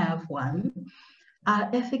do have one, are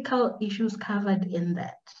ethical issues covered in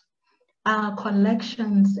that? Are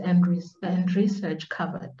collections and research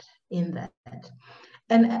covered in that?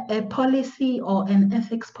 And a policy or an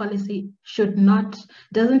ethics policy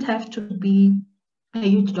doesn't have to be a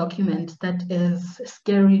huge document that is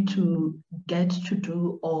scary to get to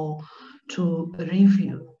do or to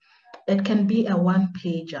review. It can be a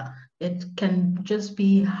one-pager. It can just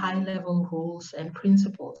be high-level rules and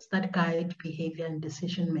principles that guide behavior and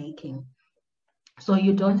decision-making. So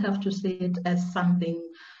you don't have to see it as something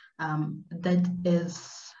that is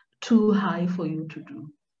too high for you to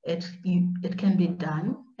do. It can be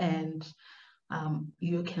done, and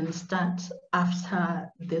you can start after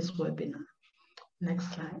this webinar.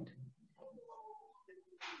 Next slide.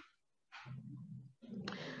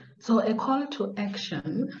 So a call to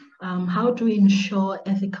action, how do we ensure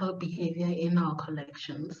ethical behavior in our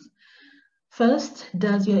collections? First,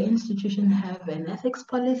 does your institution have an ethics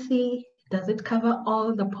policy? Does it cover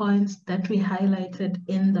all the points that we highlighted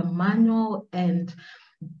in the manual and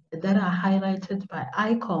that are highlighted by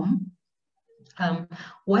ICOM?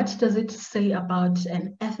 What does it say about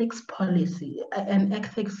an ethics policy, an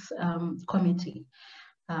ethics committee?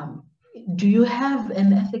 Do you have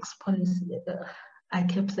an ethics policy? I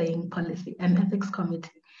kept saying policy, an ethics committee.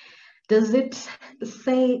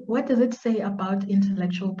 What does it say about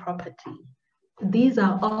intellectual property? These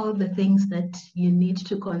are all the things that you need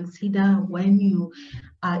to consider when you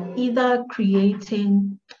are either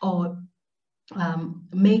creating or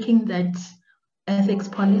making that ethics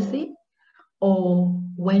policy, or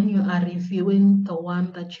when you are reviewing the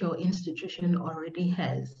one that your institution already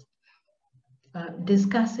has.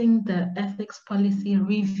 Discussing the ethics policy,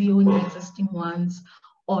 reviewing existing ones,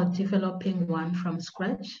 or developing one from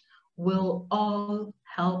scratch will all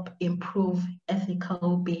help improve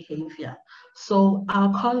ethical behavior. So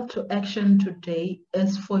our call to action today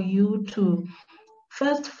is for you to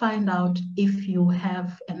first find out if you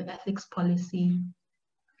have an ethics policy.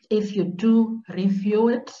 If you do, review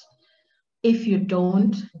it. If you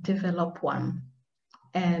don't, develop one.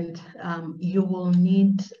 And you will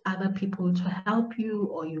need other people to help you,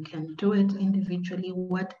 or you can do it individually,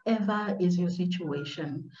 whatever is your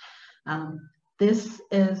situation. This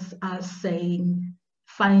is us saying,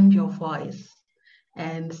 find your voice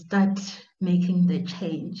and start making the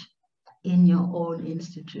change in your own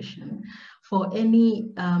institution. For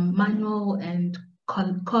any manual and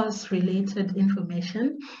course-related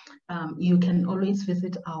information, you can always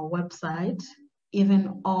visit our website.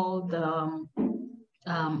 Even all the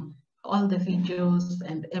videos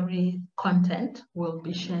and every content will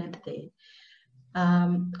be shared there.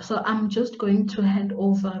 So I'm just going to hand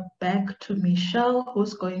over back to Michelle,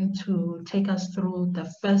 who's going to take us through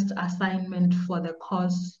the first assignment for the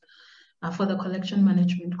course, for the collection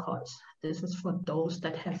management course. This is for those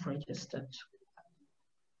that have registered.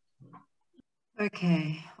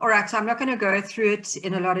 Okay, all right, so I'm not going to go through it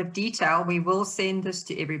in a lot of detail. We will send this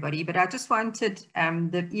to everybody, but I just wanted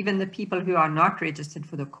even the people who are not registered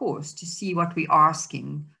for the course to see what we're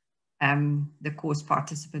asking the course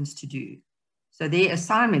participants to do. So their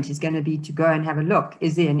assignment is going to be to go and have a look.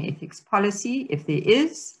 Is there an ethics policy? If there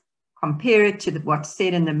is, compare it to what's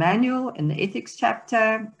said in the manual, in the ethics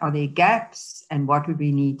chapter. Are there gaps? And what would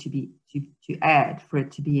we need to add for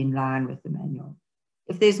it to be in line with the manual?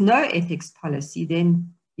 If there's no ethics policy,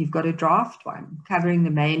 then you've got to draft one covering the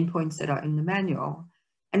main points that are in the manual.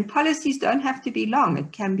 And policies don't have to be long.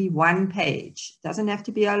 It can be 1 page. It doesn't have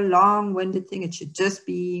to be a long-winded thing. It should just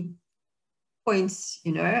be points,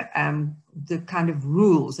 you know, the kind of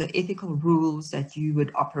rules, the ethical rules that you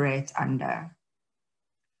would operate under.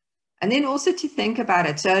 And then also to think about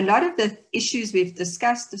it. So a lot of the issues we've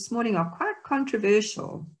discussed this morning are quite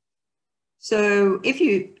controversial. So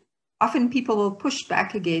often people will push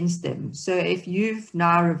back against them. So if you've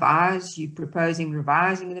now revised, you're proposing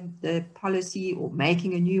revising the policy or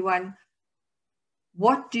making a new one,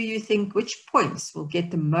 what do you think, which points will get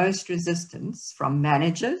the most resistance from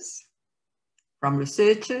managers, from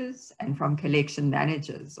researchers, and from collection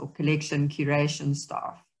managers or collection curation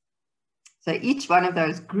staff? So each one of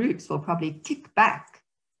those groups will probably kick back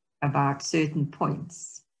about certain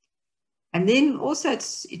points. And then also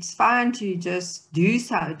it's fine to just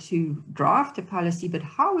to draft a policy, but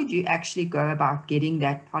how would you actually go about getting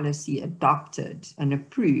that policy adopted and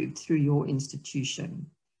approved through your institution?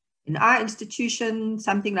 In our institution,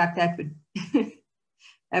 something like that would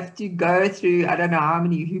have to go through, I don't know how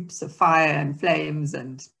many hoops of fire and flames,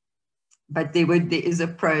 but there is a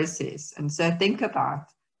process. And so think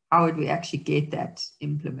about how would we actually get that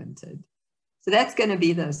implemented. So that's going to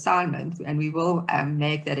be the assignment, and we will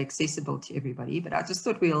make that accessible to everybody. But I just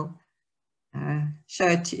thought we'll show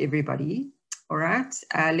it to everybody. All right,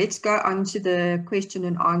 let's go on to the question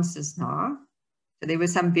and answers now. So there were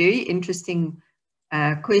some very interesting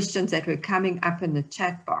questions that were coming up in the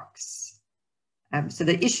chat box. So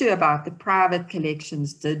the issue about the private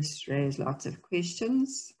collections did raise lots of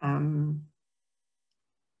questions. Let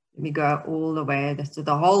me go all the way. So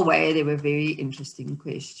the whole way, there were very interesting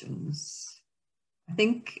questions. I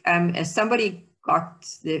think as somebody got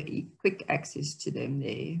the quick access to them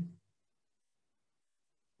there,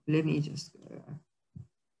 let me just go.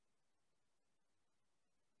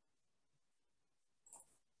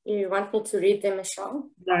 You want me to read them, Michelle?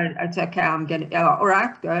 No, it's okay. I'm going to, all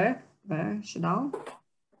right, go, Chanel.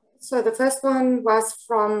 So the first one was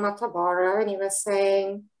from Matabaro, and he was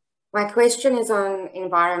saying, my question is on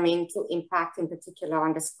environmental impact, in particular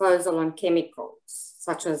on disposal on chemicals,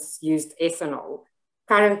 such as used ethanol.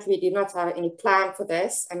 Currently, we do not have any plan for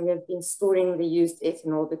this, and we have been storing the used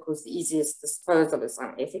ethanol because the easiest disposal is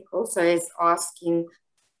unethical. So he's asking,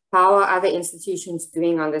 how are other institutions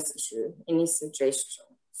doing on this issue? Any suggestions?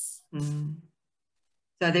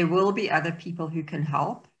 So there will be other people who can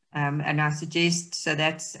help. And I suggest, so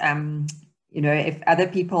that's, you know, if other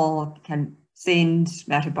people can send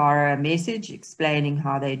Matabaro a message explaining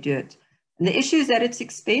how they do it. And the issue is that it's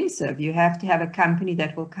expensive. You have to have a company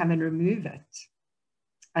that will come and remove it.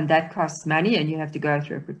 And that costs money, and you have to go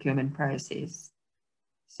through a procurement process.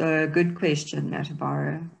 So good question,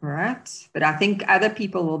 Matabaro, all right? But I think other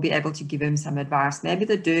people will be able to give him some advice. Maybe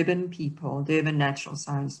the Durban people, Durban Natural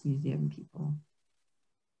Science Museum people.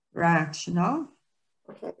 Right, Chanel?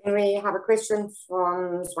 Okay, then we have a question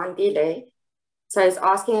from Swandile. So he's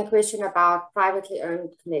asking a question about privately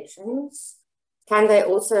owned collections. Can they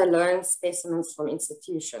also learn specimens from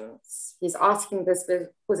institutions? He's asking this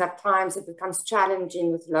because at times it becomes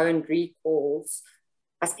challenging with loan recalls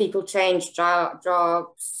as people change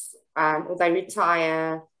jobs, or they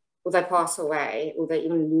retire, or they pass away, or they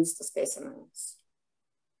even lose the specimens.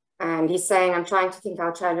 And he's saying, I'm trying to think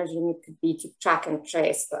how challenging it could be to track and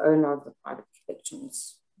trace the owner of the private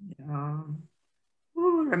collections. Yeah.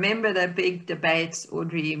 Ooh, remember the big debates,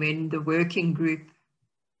 Audrey, when the working group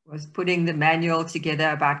was putting the manual together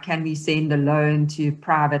about can we send a loan to a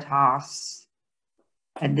private house?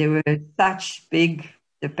 And there were such big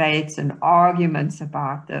debates and arguments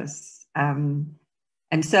about this.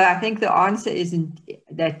 And so I think the answer isn't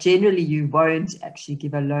that generally you won't actually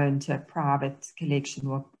give a loan to a private collection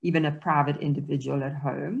or even a private individual at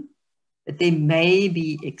home. But there may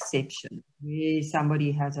be exceptions where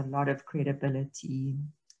somebody has a lot of credibility.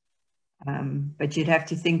 But you'd have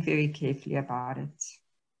to think very carefully about it.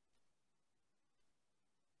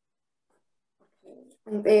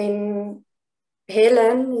 And then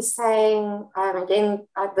Helen is saying, again,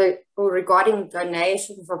 regarding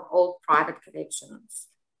donations of old private collections,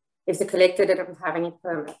 if the collector didn't have any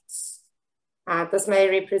permits. This may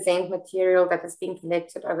represent material that has been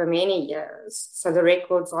collected over many years, so the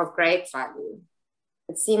records are of great value.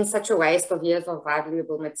 It seems such a waste of years of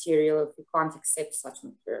valuable material if we can't accept such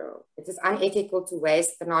material. It is unethical to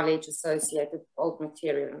waste the knowledge associated with old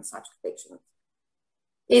material in such collections.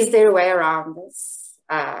 Is there a way around this?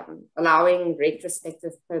 Allowing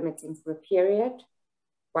retrospective permitting for a period?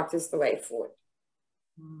 What is the way forward?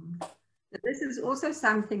 This is also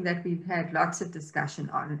something that we've had lots of discussion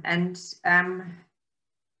on. And so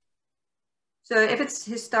if it's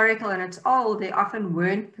historical and it's old, there often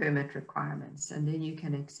weren't permit requirements, and then you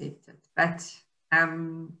can accept it. But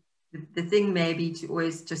the thing may be to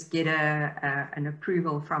always just get an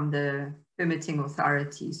approval from the permitting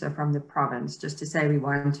authority, so from the province, just to say we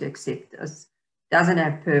want to accept this. Doesn't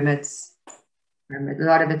have permits. A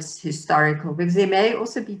lot of it's historical, because there may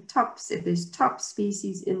also be tops. If there's top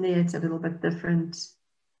species in there, it's a little bit different.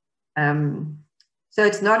 So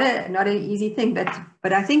it's not an easy thing,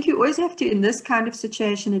 but I think you always have to, in this kind of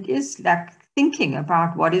situation, it is like thinking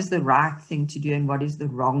about what is the right thing to do and what is the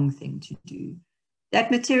wrong thing to do.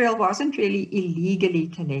 That material wasn't really illegally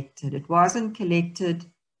collected. It wasn't collected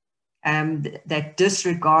that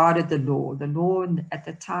disregarded the law. The law at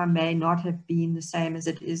the time may not have been the same as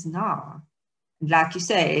it is now. And like you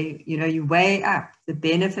say, you know, you weigh up the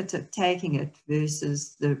benefit of taking it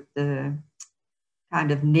versus the kind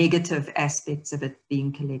of negative aspects of it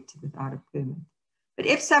being collected without a permit. But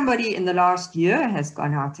if somebody in the last year has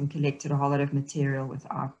gone out and collected a whole lot of material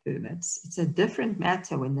without permits, it's a different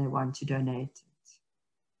matter when they want to donate it.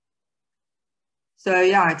 So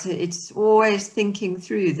yeah, it's always thinking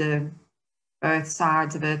through both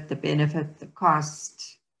sides of it, the benefit, the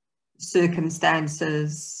cost,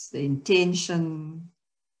 circumstances, the intention,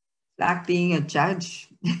 like being a judge.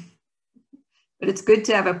 But it's good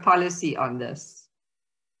to have a policy on this.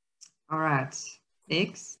 All right,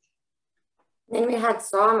 next. Then we had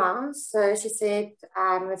Zama. So she said,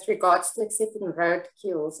 with regards to accepting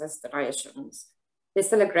roadkills as donations, there's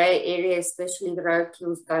still a grey area, especially the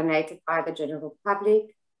roadkills donated by the general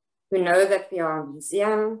public, who know that we are a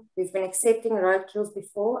museum. We've been accepting roadkills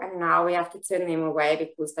before, and now we have to turn them away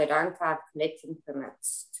because they don't have collecting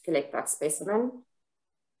permits to collect that specimen.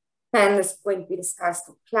 And this point we discussed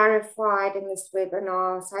or clarified in this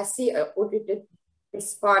webinar. So I see Audrey did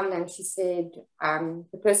respond, and she said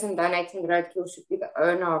the person donating the roadkill should be the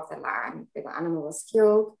owner of the land where the animal was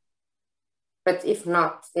killed. But if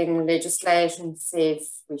not, then legislation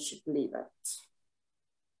says we should leave it.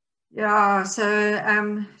 Yeah, so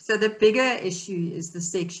the bigger issue is the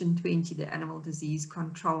Section 20, the Animal Disease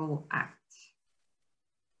Control Act.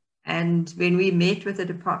 And when we met with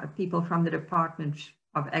the people from the Department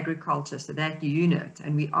of Agriculture, so that unit,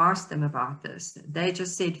 and we asked them about this, they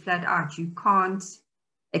just said flat out, you can't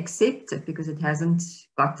accept it because it hasn't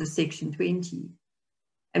got the Section 20.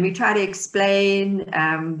 And we try to explain,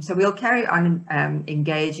 so we'll carry on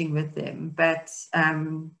engaging with them, but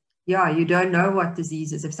yeah, you don't know what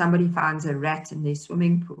diseases. If somebody finds a rat in their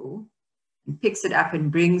swimming pool and picks it up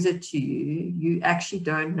and brings it to you, you actually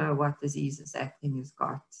don't know what diseases that thing has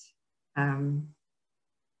got.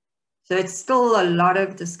 So it's still a lot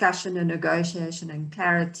of discussion and negotiation and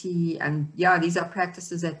clarity. And yeah, these are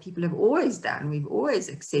practices that people have always done. We've always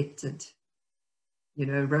accepted, you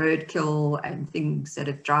know, roadkill and things that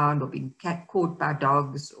have drowned or been caught by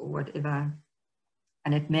dogs or whatever.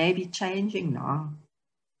 And it may be changing now.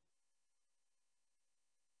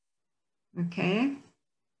 Okay.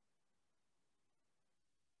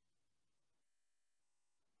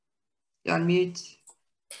 You're on mute.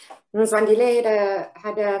 Mzwandile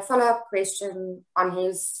had a follow-up question on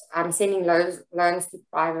his sending loans to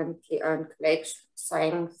privately owned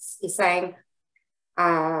collections. He's saying,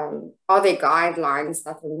 are there guidelines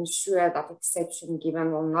that will ensure that exception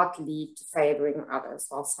given will not lead to favouring others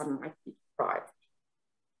while some might be deprived?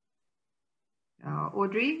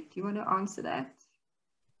 Audrey, do you want to answer that?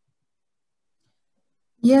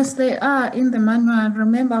 Yes, they are in the manual.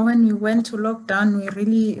 Remember when we went to lockdown, we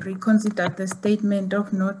really reconsidered the statement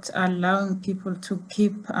of not allowing people to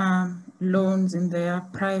keep loans in their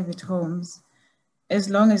private homes, as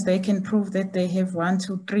long as they can prove that they have 1,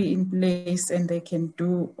 2, 3 in place and they can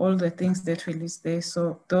do all the things that we list there.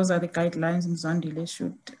 So those are the guidelines Mzwandile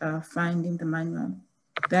should find in the manual.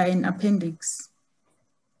 They're in appendix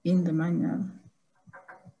in the manual.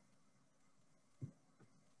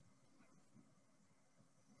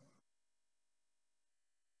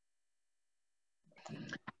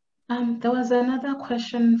 There was another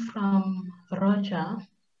question from Roger.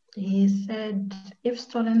 He said, if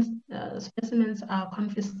stolen specimens are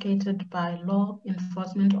confiscated by law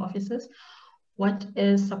enforcement officers, what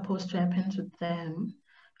is supposed to happen to them?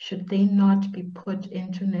 Should they not be put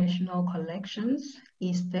into national collections?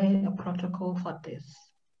 Is there a protocol for this?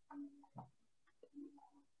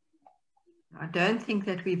 I don't think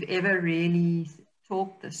that we've ever really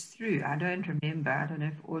talked this through. I don't remember. I don't know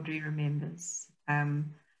if Audrey remembers.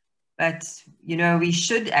 But, you know, we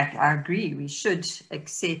should, I agree, we should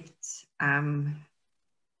accept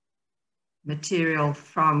material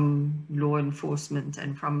from law enforcement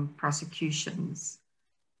and from prosecutions.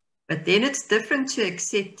 But then it's different to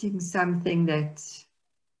accepting something that,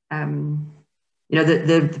 you know,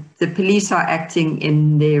 the police are acting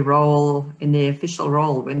in their role, in their official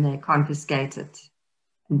role when they confiscate it.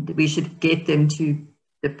 And we should get them to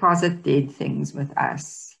deposit dead things with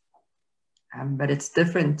us. But it's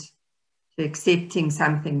different to accepting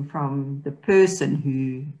something from the person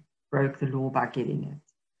who broke the law by getting it.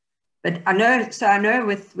 But I know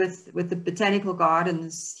with the botanical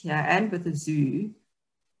gardens here and with the zoo,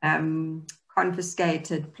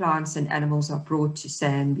 confiscated plants and animals are brought to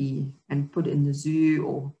Sandy and put in the zoo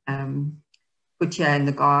or put here in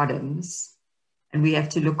the gardens, and we have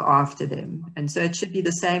to look after them. And so it should be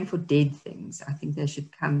the same for dead things. I think they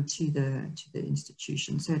should come to the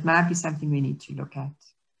institution. So it might be something we need to look at.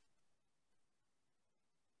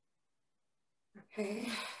 Okay.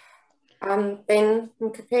 Then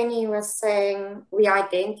Mkapeni was saying, we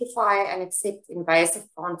identify and accept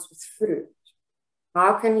invasive plants with fruit.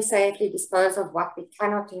 How can we safely dispose of what we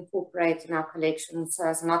cannot incorporate in our collection so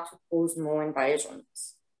as not to cause more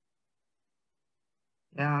invasions?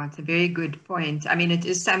 Yeah, it's a very good point. I mean, it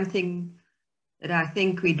is something that I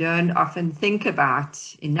think we don't often think about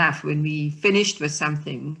enough when we finished with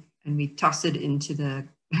something and we toss it into the,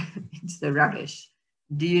 into the rubbish.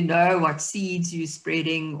 Do you know what seeds you're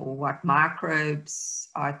spreading or what microbes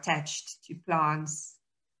are attached to plants?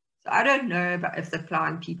 So I don't know if the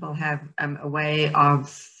plant people have a way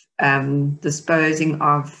of disposing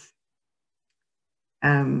of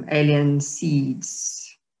alien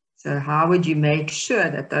seeds. So how would you make sure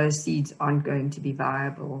that those seeds aren't going to be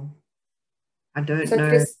viable? I don't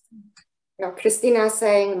know. Christina is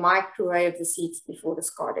saying microwave the seeds before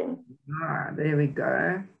discarding. Ah, there we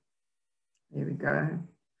go. There we go.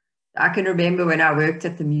 I can remember when I worked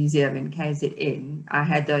at the museum in KZN, I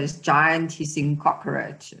had those giant hissing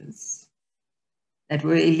cockroaches that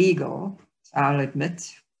were illegal, I'll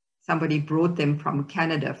admit. Somebody brought them from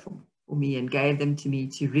Canada for me and gave them to me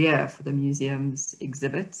to rear for the museum's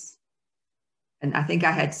exhibits. And I think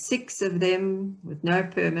I had 6 of them with no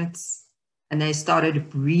permits, and they started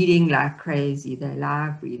breeding like crazy. They're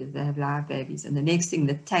live breeders, they have live babies. And the next thing,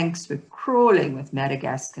 the tanks were crawling with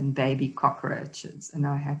Madagascan baby cockroaches. And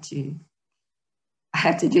I had to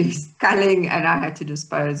do culling and I had to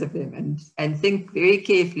dispose of them and think very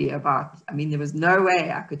carefully about, I mean, there was no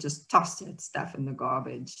way I could just toss that stuff in the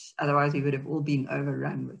garbage. Otherwise we would have all been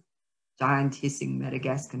overrun with giant hissing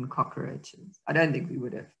Madagascan cockroaches. I don't think we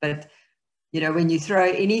would have, but you know, when you throw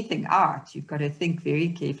anything out, you've got to think very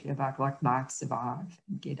carefully about what might survive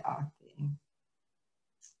and get out there.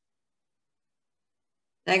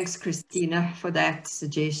 Thanks, Christina, for that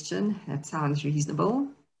suggestion. That sounds reasonable.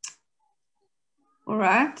 All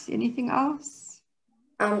right, anything else?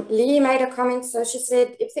 Lee made a comment. So she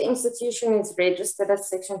said, if the institution is registered as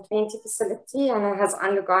Section 20 facility and has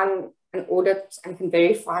undergone an audit and can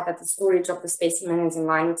verify that the storage of the specimen is in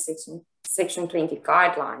line with Section 20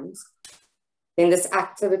 guidelines, then this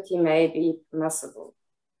activity may be permissible.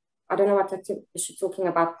 I don't know what activity is she talking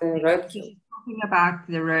about, the roadkill? talking about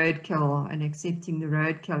the roadkill and accepting the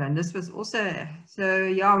roadkill, and this was also, so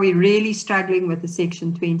yeah, we're really struggling with the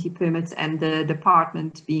Section 20 permits and the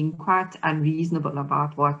department being quite unreasonable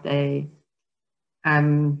about what they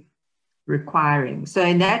requiring. So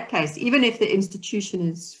in that case, even if the institution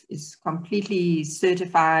is completely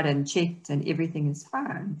certified and checked and everything is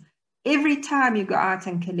fine, every time you go out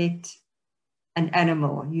and collect an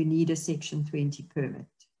animal, you need a Section 20 permit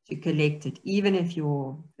to collect it, even if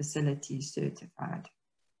your facility is certified.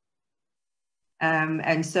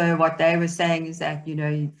 And so what they were saying is that, you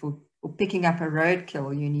know, for picking up a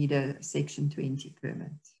roadkill, you need a Section 20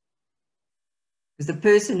 permit. Because the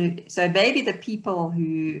person who, so maybe the people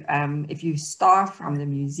who, if you start from the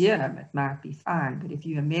museum, it might be fine, but if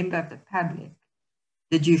you're a member of the public,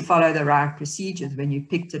 did you follow the right procedures when you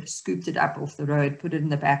picked it, scooped it up off the road, put it in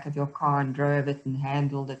the back of your car and drove it and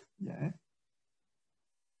handled it, you know?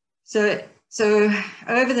 So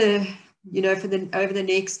over the, you know, over the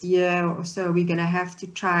next year or so, we're going to have to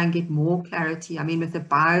try and get more clarity. I mean, with the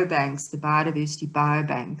biobanks, the biodiversity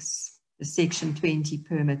biobanks, the Section 20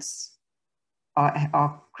 permits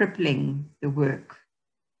are crippling the work.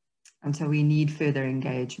 And so we need further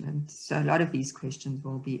engagement. So a lot of these questions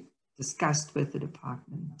will be discussed with the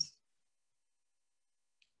department.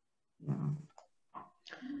 Yeah.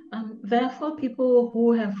 There are 4 people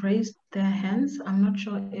who have raised their hands. I'm not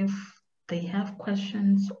sure if they have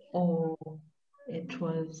questions or it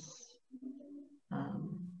was,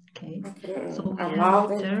 okay. So we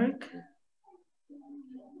have Derek.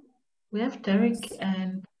 We have Derek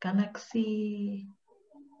and Galaxy.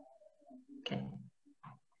 Okay.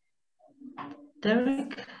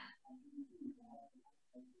 Derek,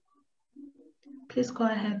 please go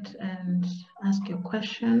ahead and ask your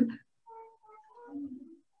question.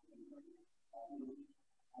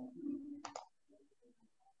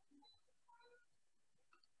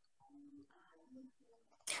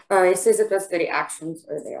 Oh, it says it was the reactions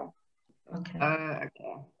earlier. Okay.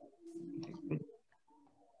 Okay.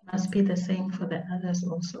 Must be the same for the others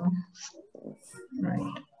also.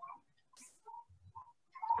 Right.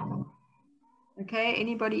 Okay,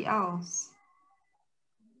 anybody else?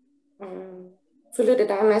 Fulu,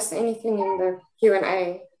 did I miss anything in the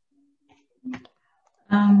Q&A?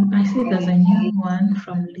 I see there's a new one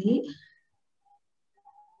from Lee.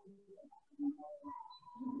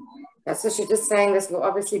 Yeah, so she's just saying this will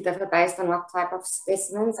obviously differ based on what type of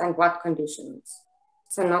specimens and what conditions.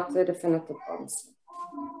 So not the definitive answer.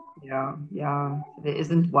 Yeah, yeah. There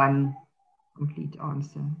isn't one complete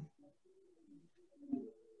answer.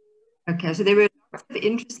 Okay, so there were lots of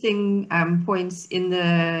interesting points in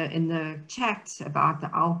the chat about the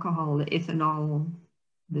alcohol, the ethanol,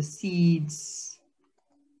 the seeds.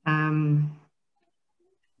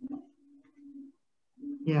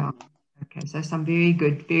 Yeah. Okay, so some very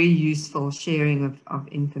good, very useful sharing of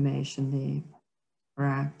information there.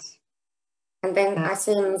 Right. And then I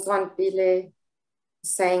see Mzwan Bile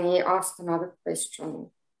saying he asked another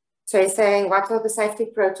question. So he's saying, what are the safety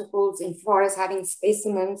protocols in far as having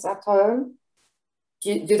specimens at home?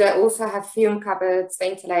 Do they also have fume cupboards,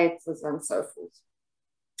 ventilators, and so forth?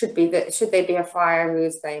 Should there be a fire, who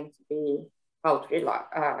is going to be held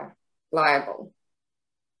liable?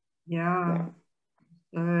 Yeah.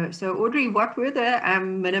 So Audrey, what were the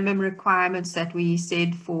minimum requirements that we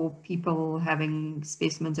said for people having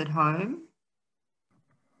specimens at home?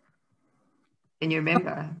 Can you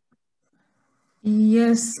remember?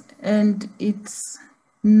 Yes, and it's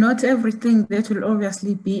not everything that will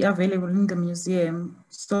obviously be available in the museum.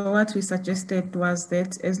 So what we suggested was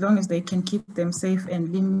that as long as they can keep them safe and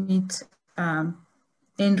limit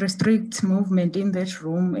and restrict movement in that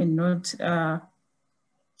room and not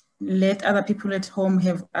let other people at home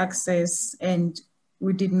have access, and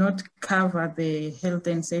we did not cover the health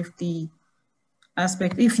and safety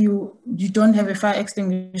aspect. If you don't have a fire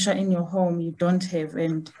extinguisher in your home, you don't have,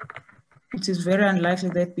 and it is very unlikely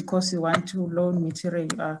that because you want to loan material,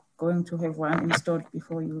 you are going to have one installed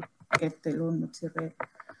before you get the loan material.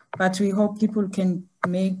 But we hope people can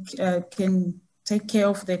take care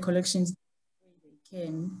of their collections they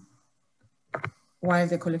can while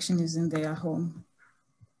the collection is in their home.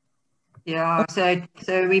 Yeah,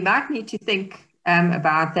 so we might need to think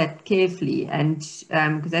about that carefully, and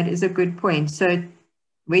because that is a good point. So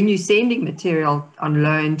when you're sending material on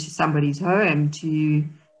loan to somebody's home, to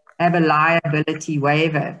have a liability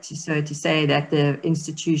waiver, to say that the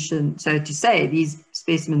institution, so to say these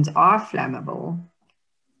specimens are flammable,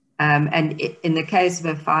 and in the case of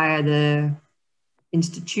a fire, the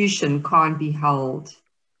institution can't be held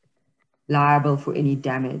liable for any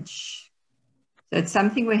damage. So it's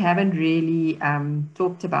something we haven't really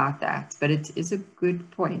talked about that, but it is a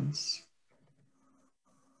good point.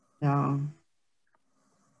 Yeah.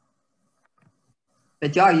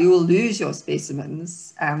 But yeah, you will lose your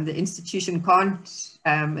specimens. The institution can't,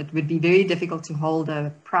 it would be very difficult to hold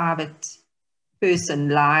a private person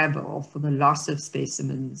liable for the loss of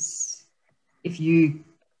specimens if you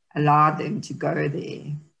allowed them to go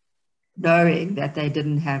there, knowing that they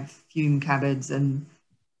didn't have fume cupboards and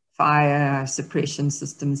fire suppression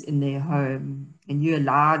systems in their home, and you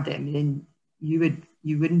allowed them, then you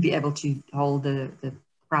wouldn't be able to hold the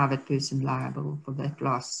private person liable for that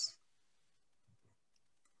loss.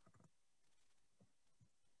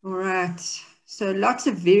 All right, so lots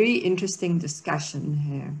of very interesting discussion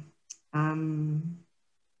here.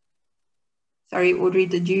 Sorry, Audrey,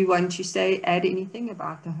 did you want to add anything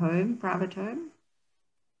about the home, private home?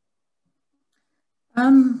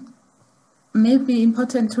 Maybe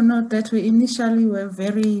important to note that we initially were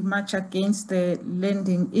very much against the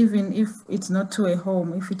lending, even if it's not to a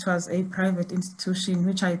home, if it was a private institution,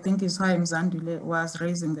 which I think is why Mzandile was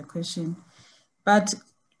raising the question. But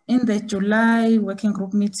in the July working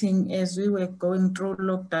group meeting, as we were going through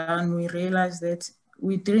lockdown, we realized that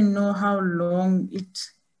we didn't know how long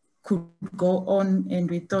it could go on, and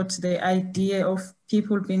we thought the idea of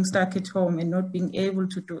people being stuck at home and not being able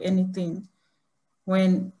to do anything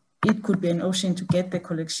when it could be an option to get the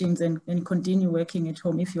collections and continue working at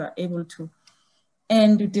home if you are able to.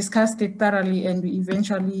 And we discussed it thoroughly, and we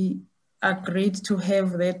eventually agreed to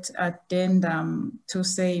have that addendum to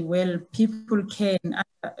say, well, people can,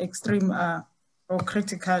 extreme or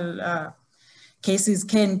critical cases,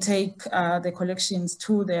 can take the collections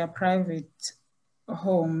to their private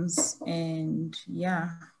homes. And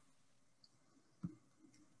yeah,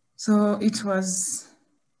 so it was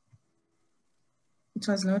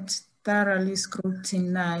not thoroughly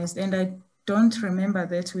scrutinized, and I don't remember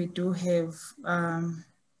that we do have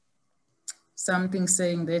something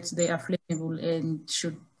saying that they are flammable and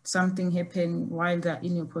should something happen while they're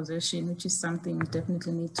in your possession, which is something we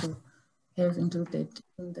definitely need to have included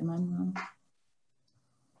in the manual.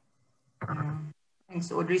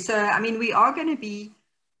 Thanks, Audrey. So, I mean, we are going to be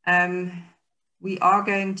updating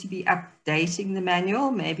the manual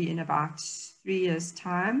maybe in about 3 years'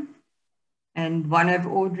 time. And one of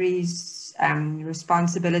Audrey's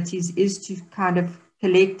responsibilities is to kind of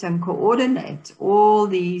collect and coordinate all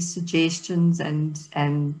these suggestions and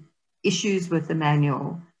issues with the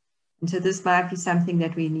manual. And so this might be something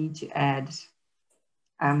that we need to add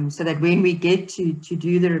so that when we get to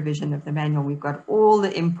do the revision of the manual, we've got all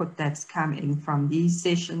the input that's come in from these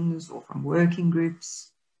sessions or from working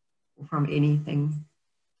groups or from anything.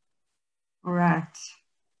 All right.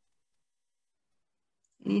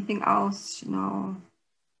 Anything else, No.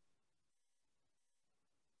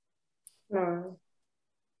 That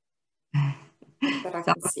I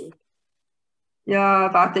can see. Yeah,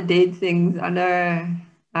 about the dead things. I know.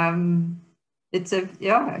 It's a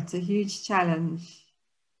huge challenge.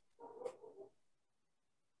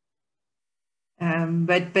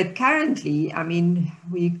 But currently, I mean,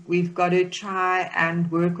 we've got to try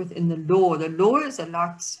and work within the law. The law is a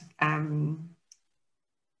lot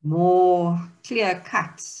more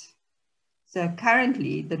clear-cut. So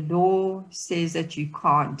currently, the law says that you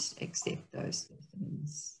can't accept those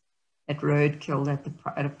specimens at roadkill, that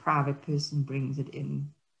a private person brings it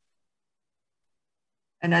in.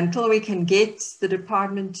 And until we can get the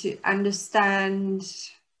department to understand,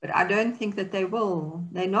 but I don't think that they will.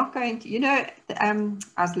 They're not going to, I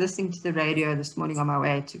was listening to the radio this morning on my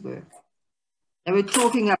way to work. They were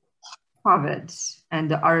talking about COVID and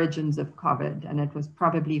the origins of COVID, and it was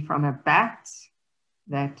probably from a bat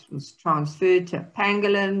that was transferred to a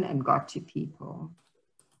pangolin and got to people.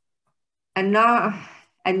 And now,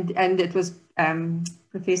 and it was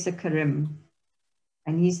Professor Karim,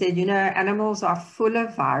 and he said, animals are full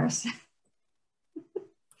of virus.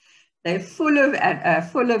 They're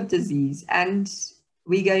full of disease, and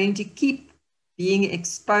we're going to keep being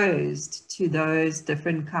exposed to those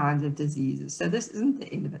different kinds of diseases. So this isn't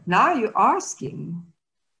the end of it. Now you're asking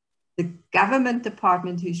the government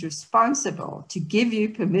department who's responsible to give you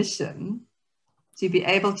permission to be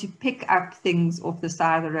able to pick up things off the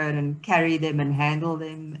side of the road and carry them and handle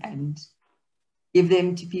them and give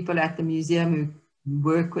them to people at the museum who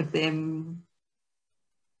work with them,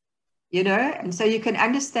 and so you can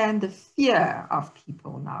understand the fear of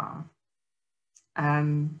people now,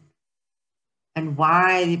 and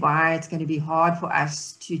why it's going to be hard for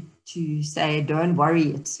us to say, don't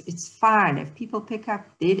worry, it's fine. If people pick up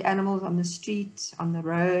dead animals on the street, on the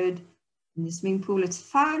road, in the swimming pool, it's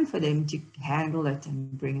fine for them to handle it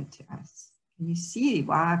and bring it to us. Can you see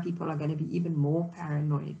why people are going to be even more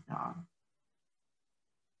paranoid now?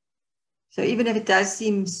 So even if it does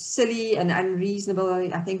seem silly and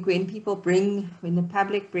unreasonable, I think when the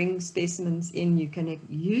public brings specimens in, you can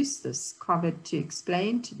use this COVID to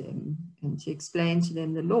explain to them and to explain to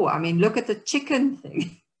them the law. I mean, look at the chicken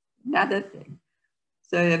thing, another thing.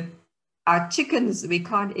 So our chickens, we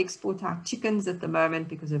can't export our chickens at the moment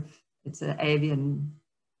because it's an avian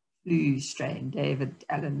flu strain. David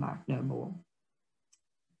Allen might know more.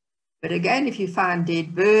 But again, if you find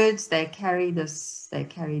dead birds, they carry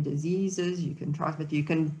diseases, you can transmit, you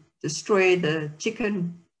can destroy the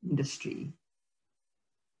chicken industry.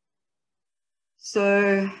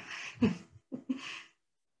 So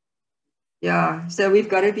yeah, so we've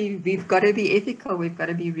got to be ethical, we've got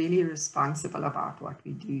to be really responsible about what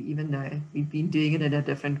we do, even though we've been doing it in a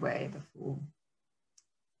different way before.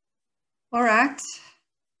 All right.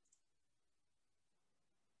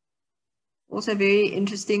 Also very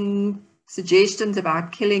interesting suggestions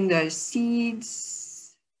about killing those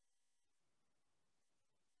seeds.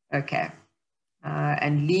 Okay.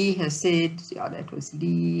 And Lee has said, yeah, that was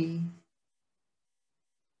Lee.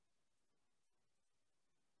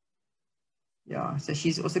 Yeah, so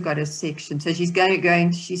she's also got a section. So she's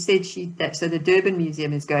she said so the Durban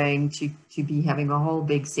Museum is going to be having a whole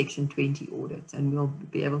big Section 20 audit, and we'll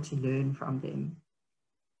be able to learn from them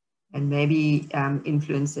and maybe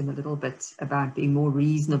influence them a little bit about being more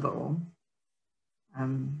reasonable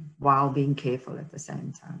while being careful at the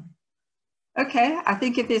same time. Okay, I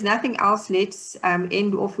think if there's nothing else, let's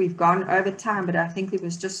end off. We've gone over time, but I think there were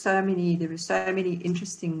so many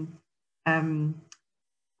interesting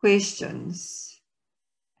questions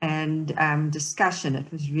and discussion.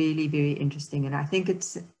 It was really very interesting, and I think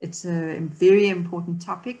it's a very important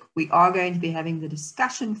topic. We are going to be having the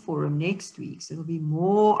discussion forum next week, so there'll be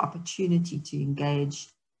more opportunity to engage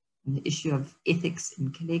in the issue of ethics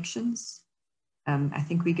in collections. I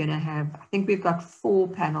think we've got 4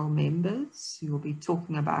 panel members who will be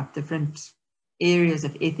talking about different areas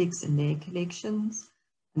of ethics in their collections.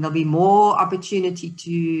 And there'll be more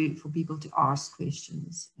opportunity for people to ask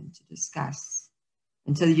questions and to discuss.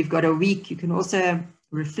 Until you've got a week, you can also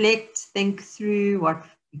reflect, think through what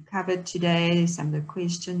we covered today, some of the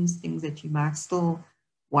questions, things that you might still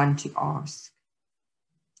want to ask.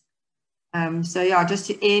 So yeah, just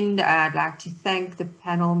to end, I'd like to thank the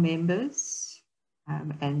panel members.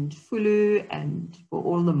 And Fulu, and for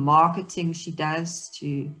all the marketing she does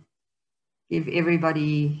to give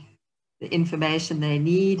everybody the information they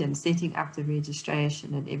need and setting up the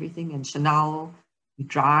registration and everything. And Chanel, who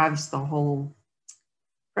drives the whole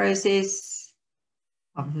process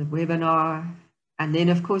of the webinar. And then,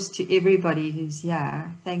 of course, to everybody who's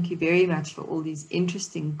here, thank you very much for all these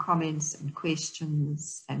interesting comments and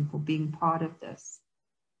questions and for being part of this.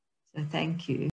 So thank you.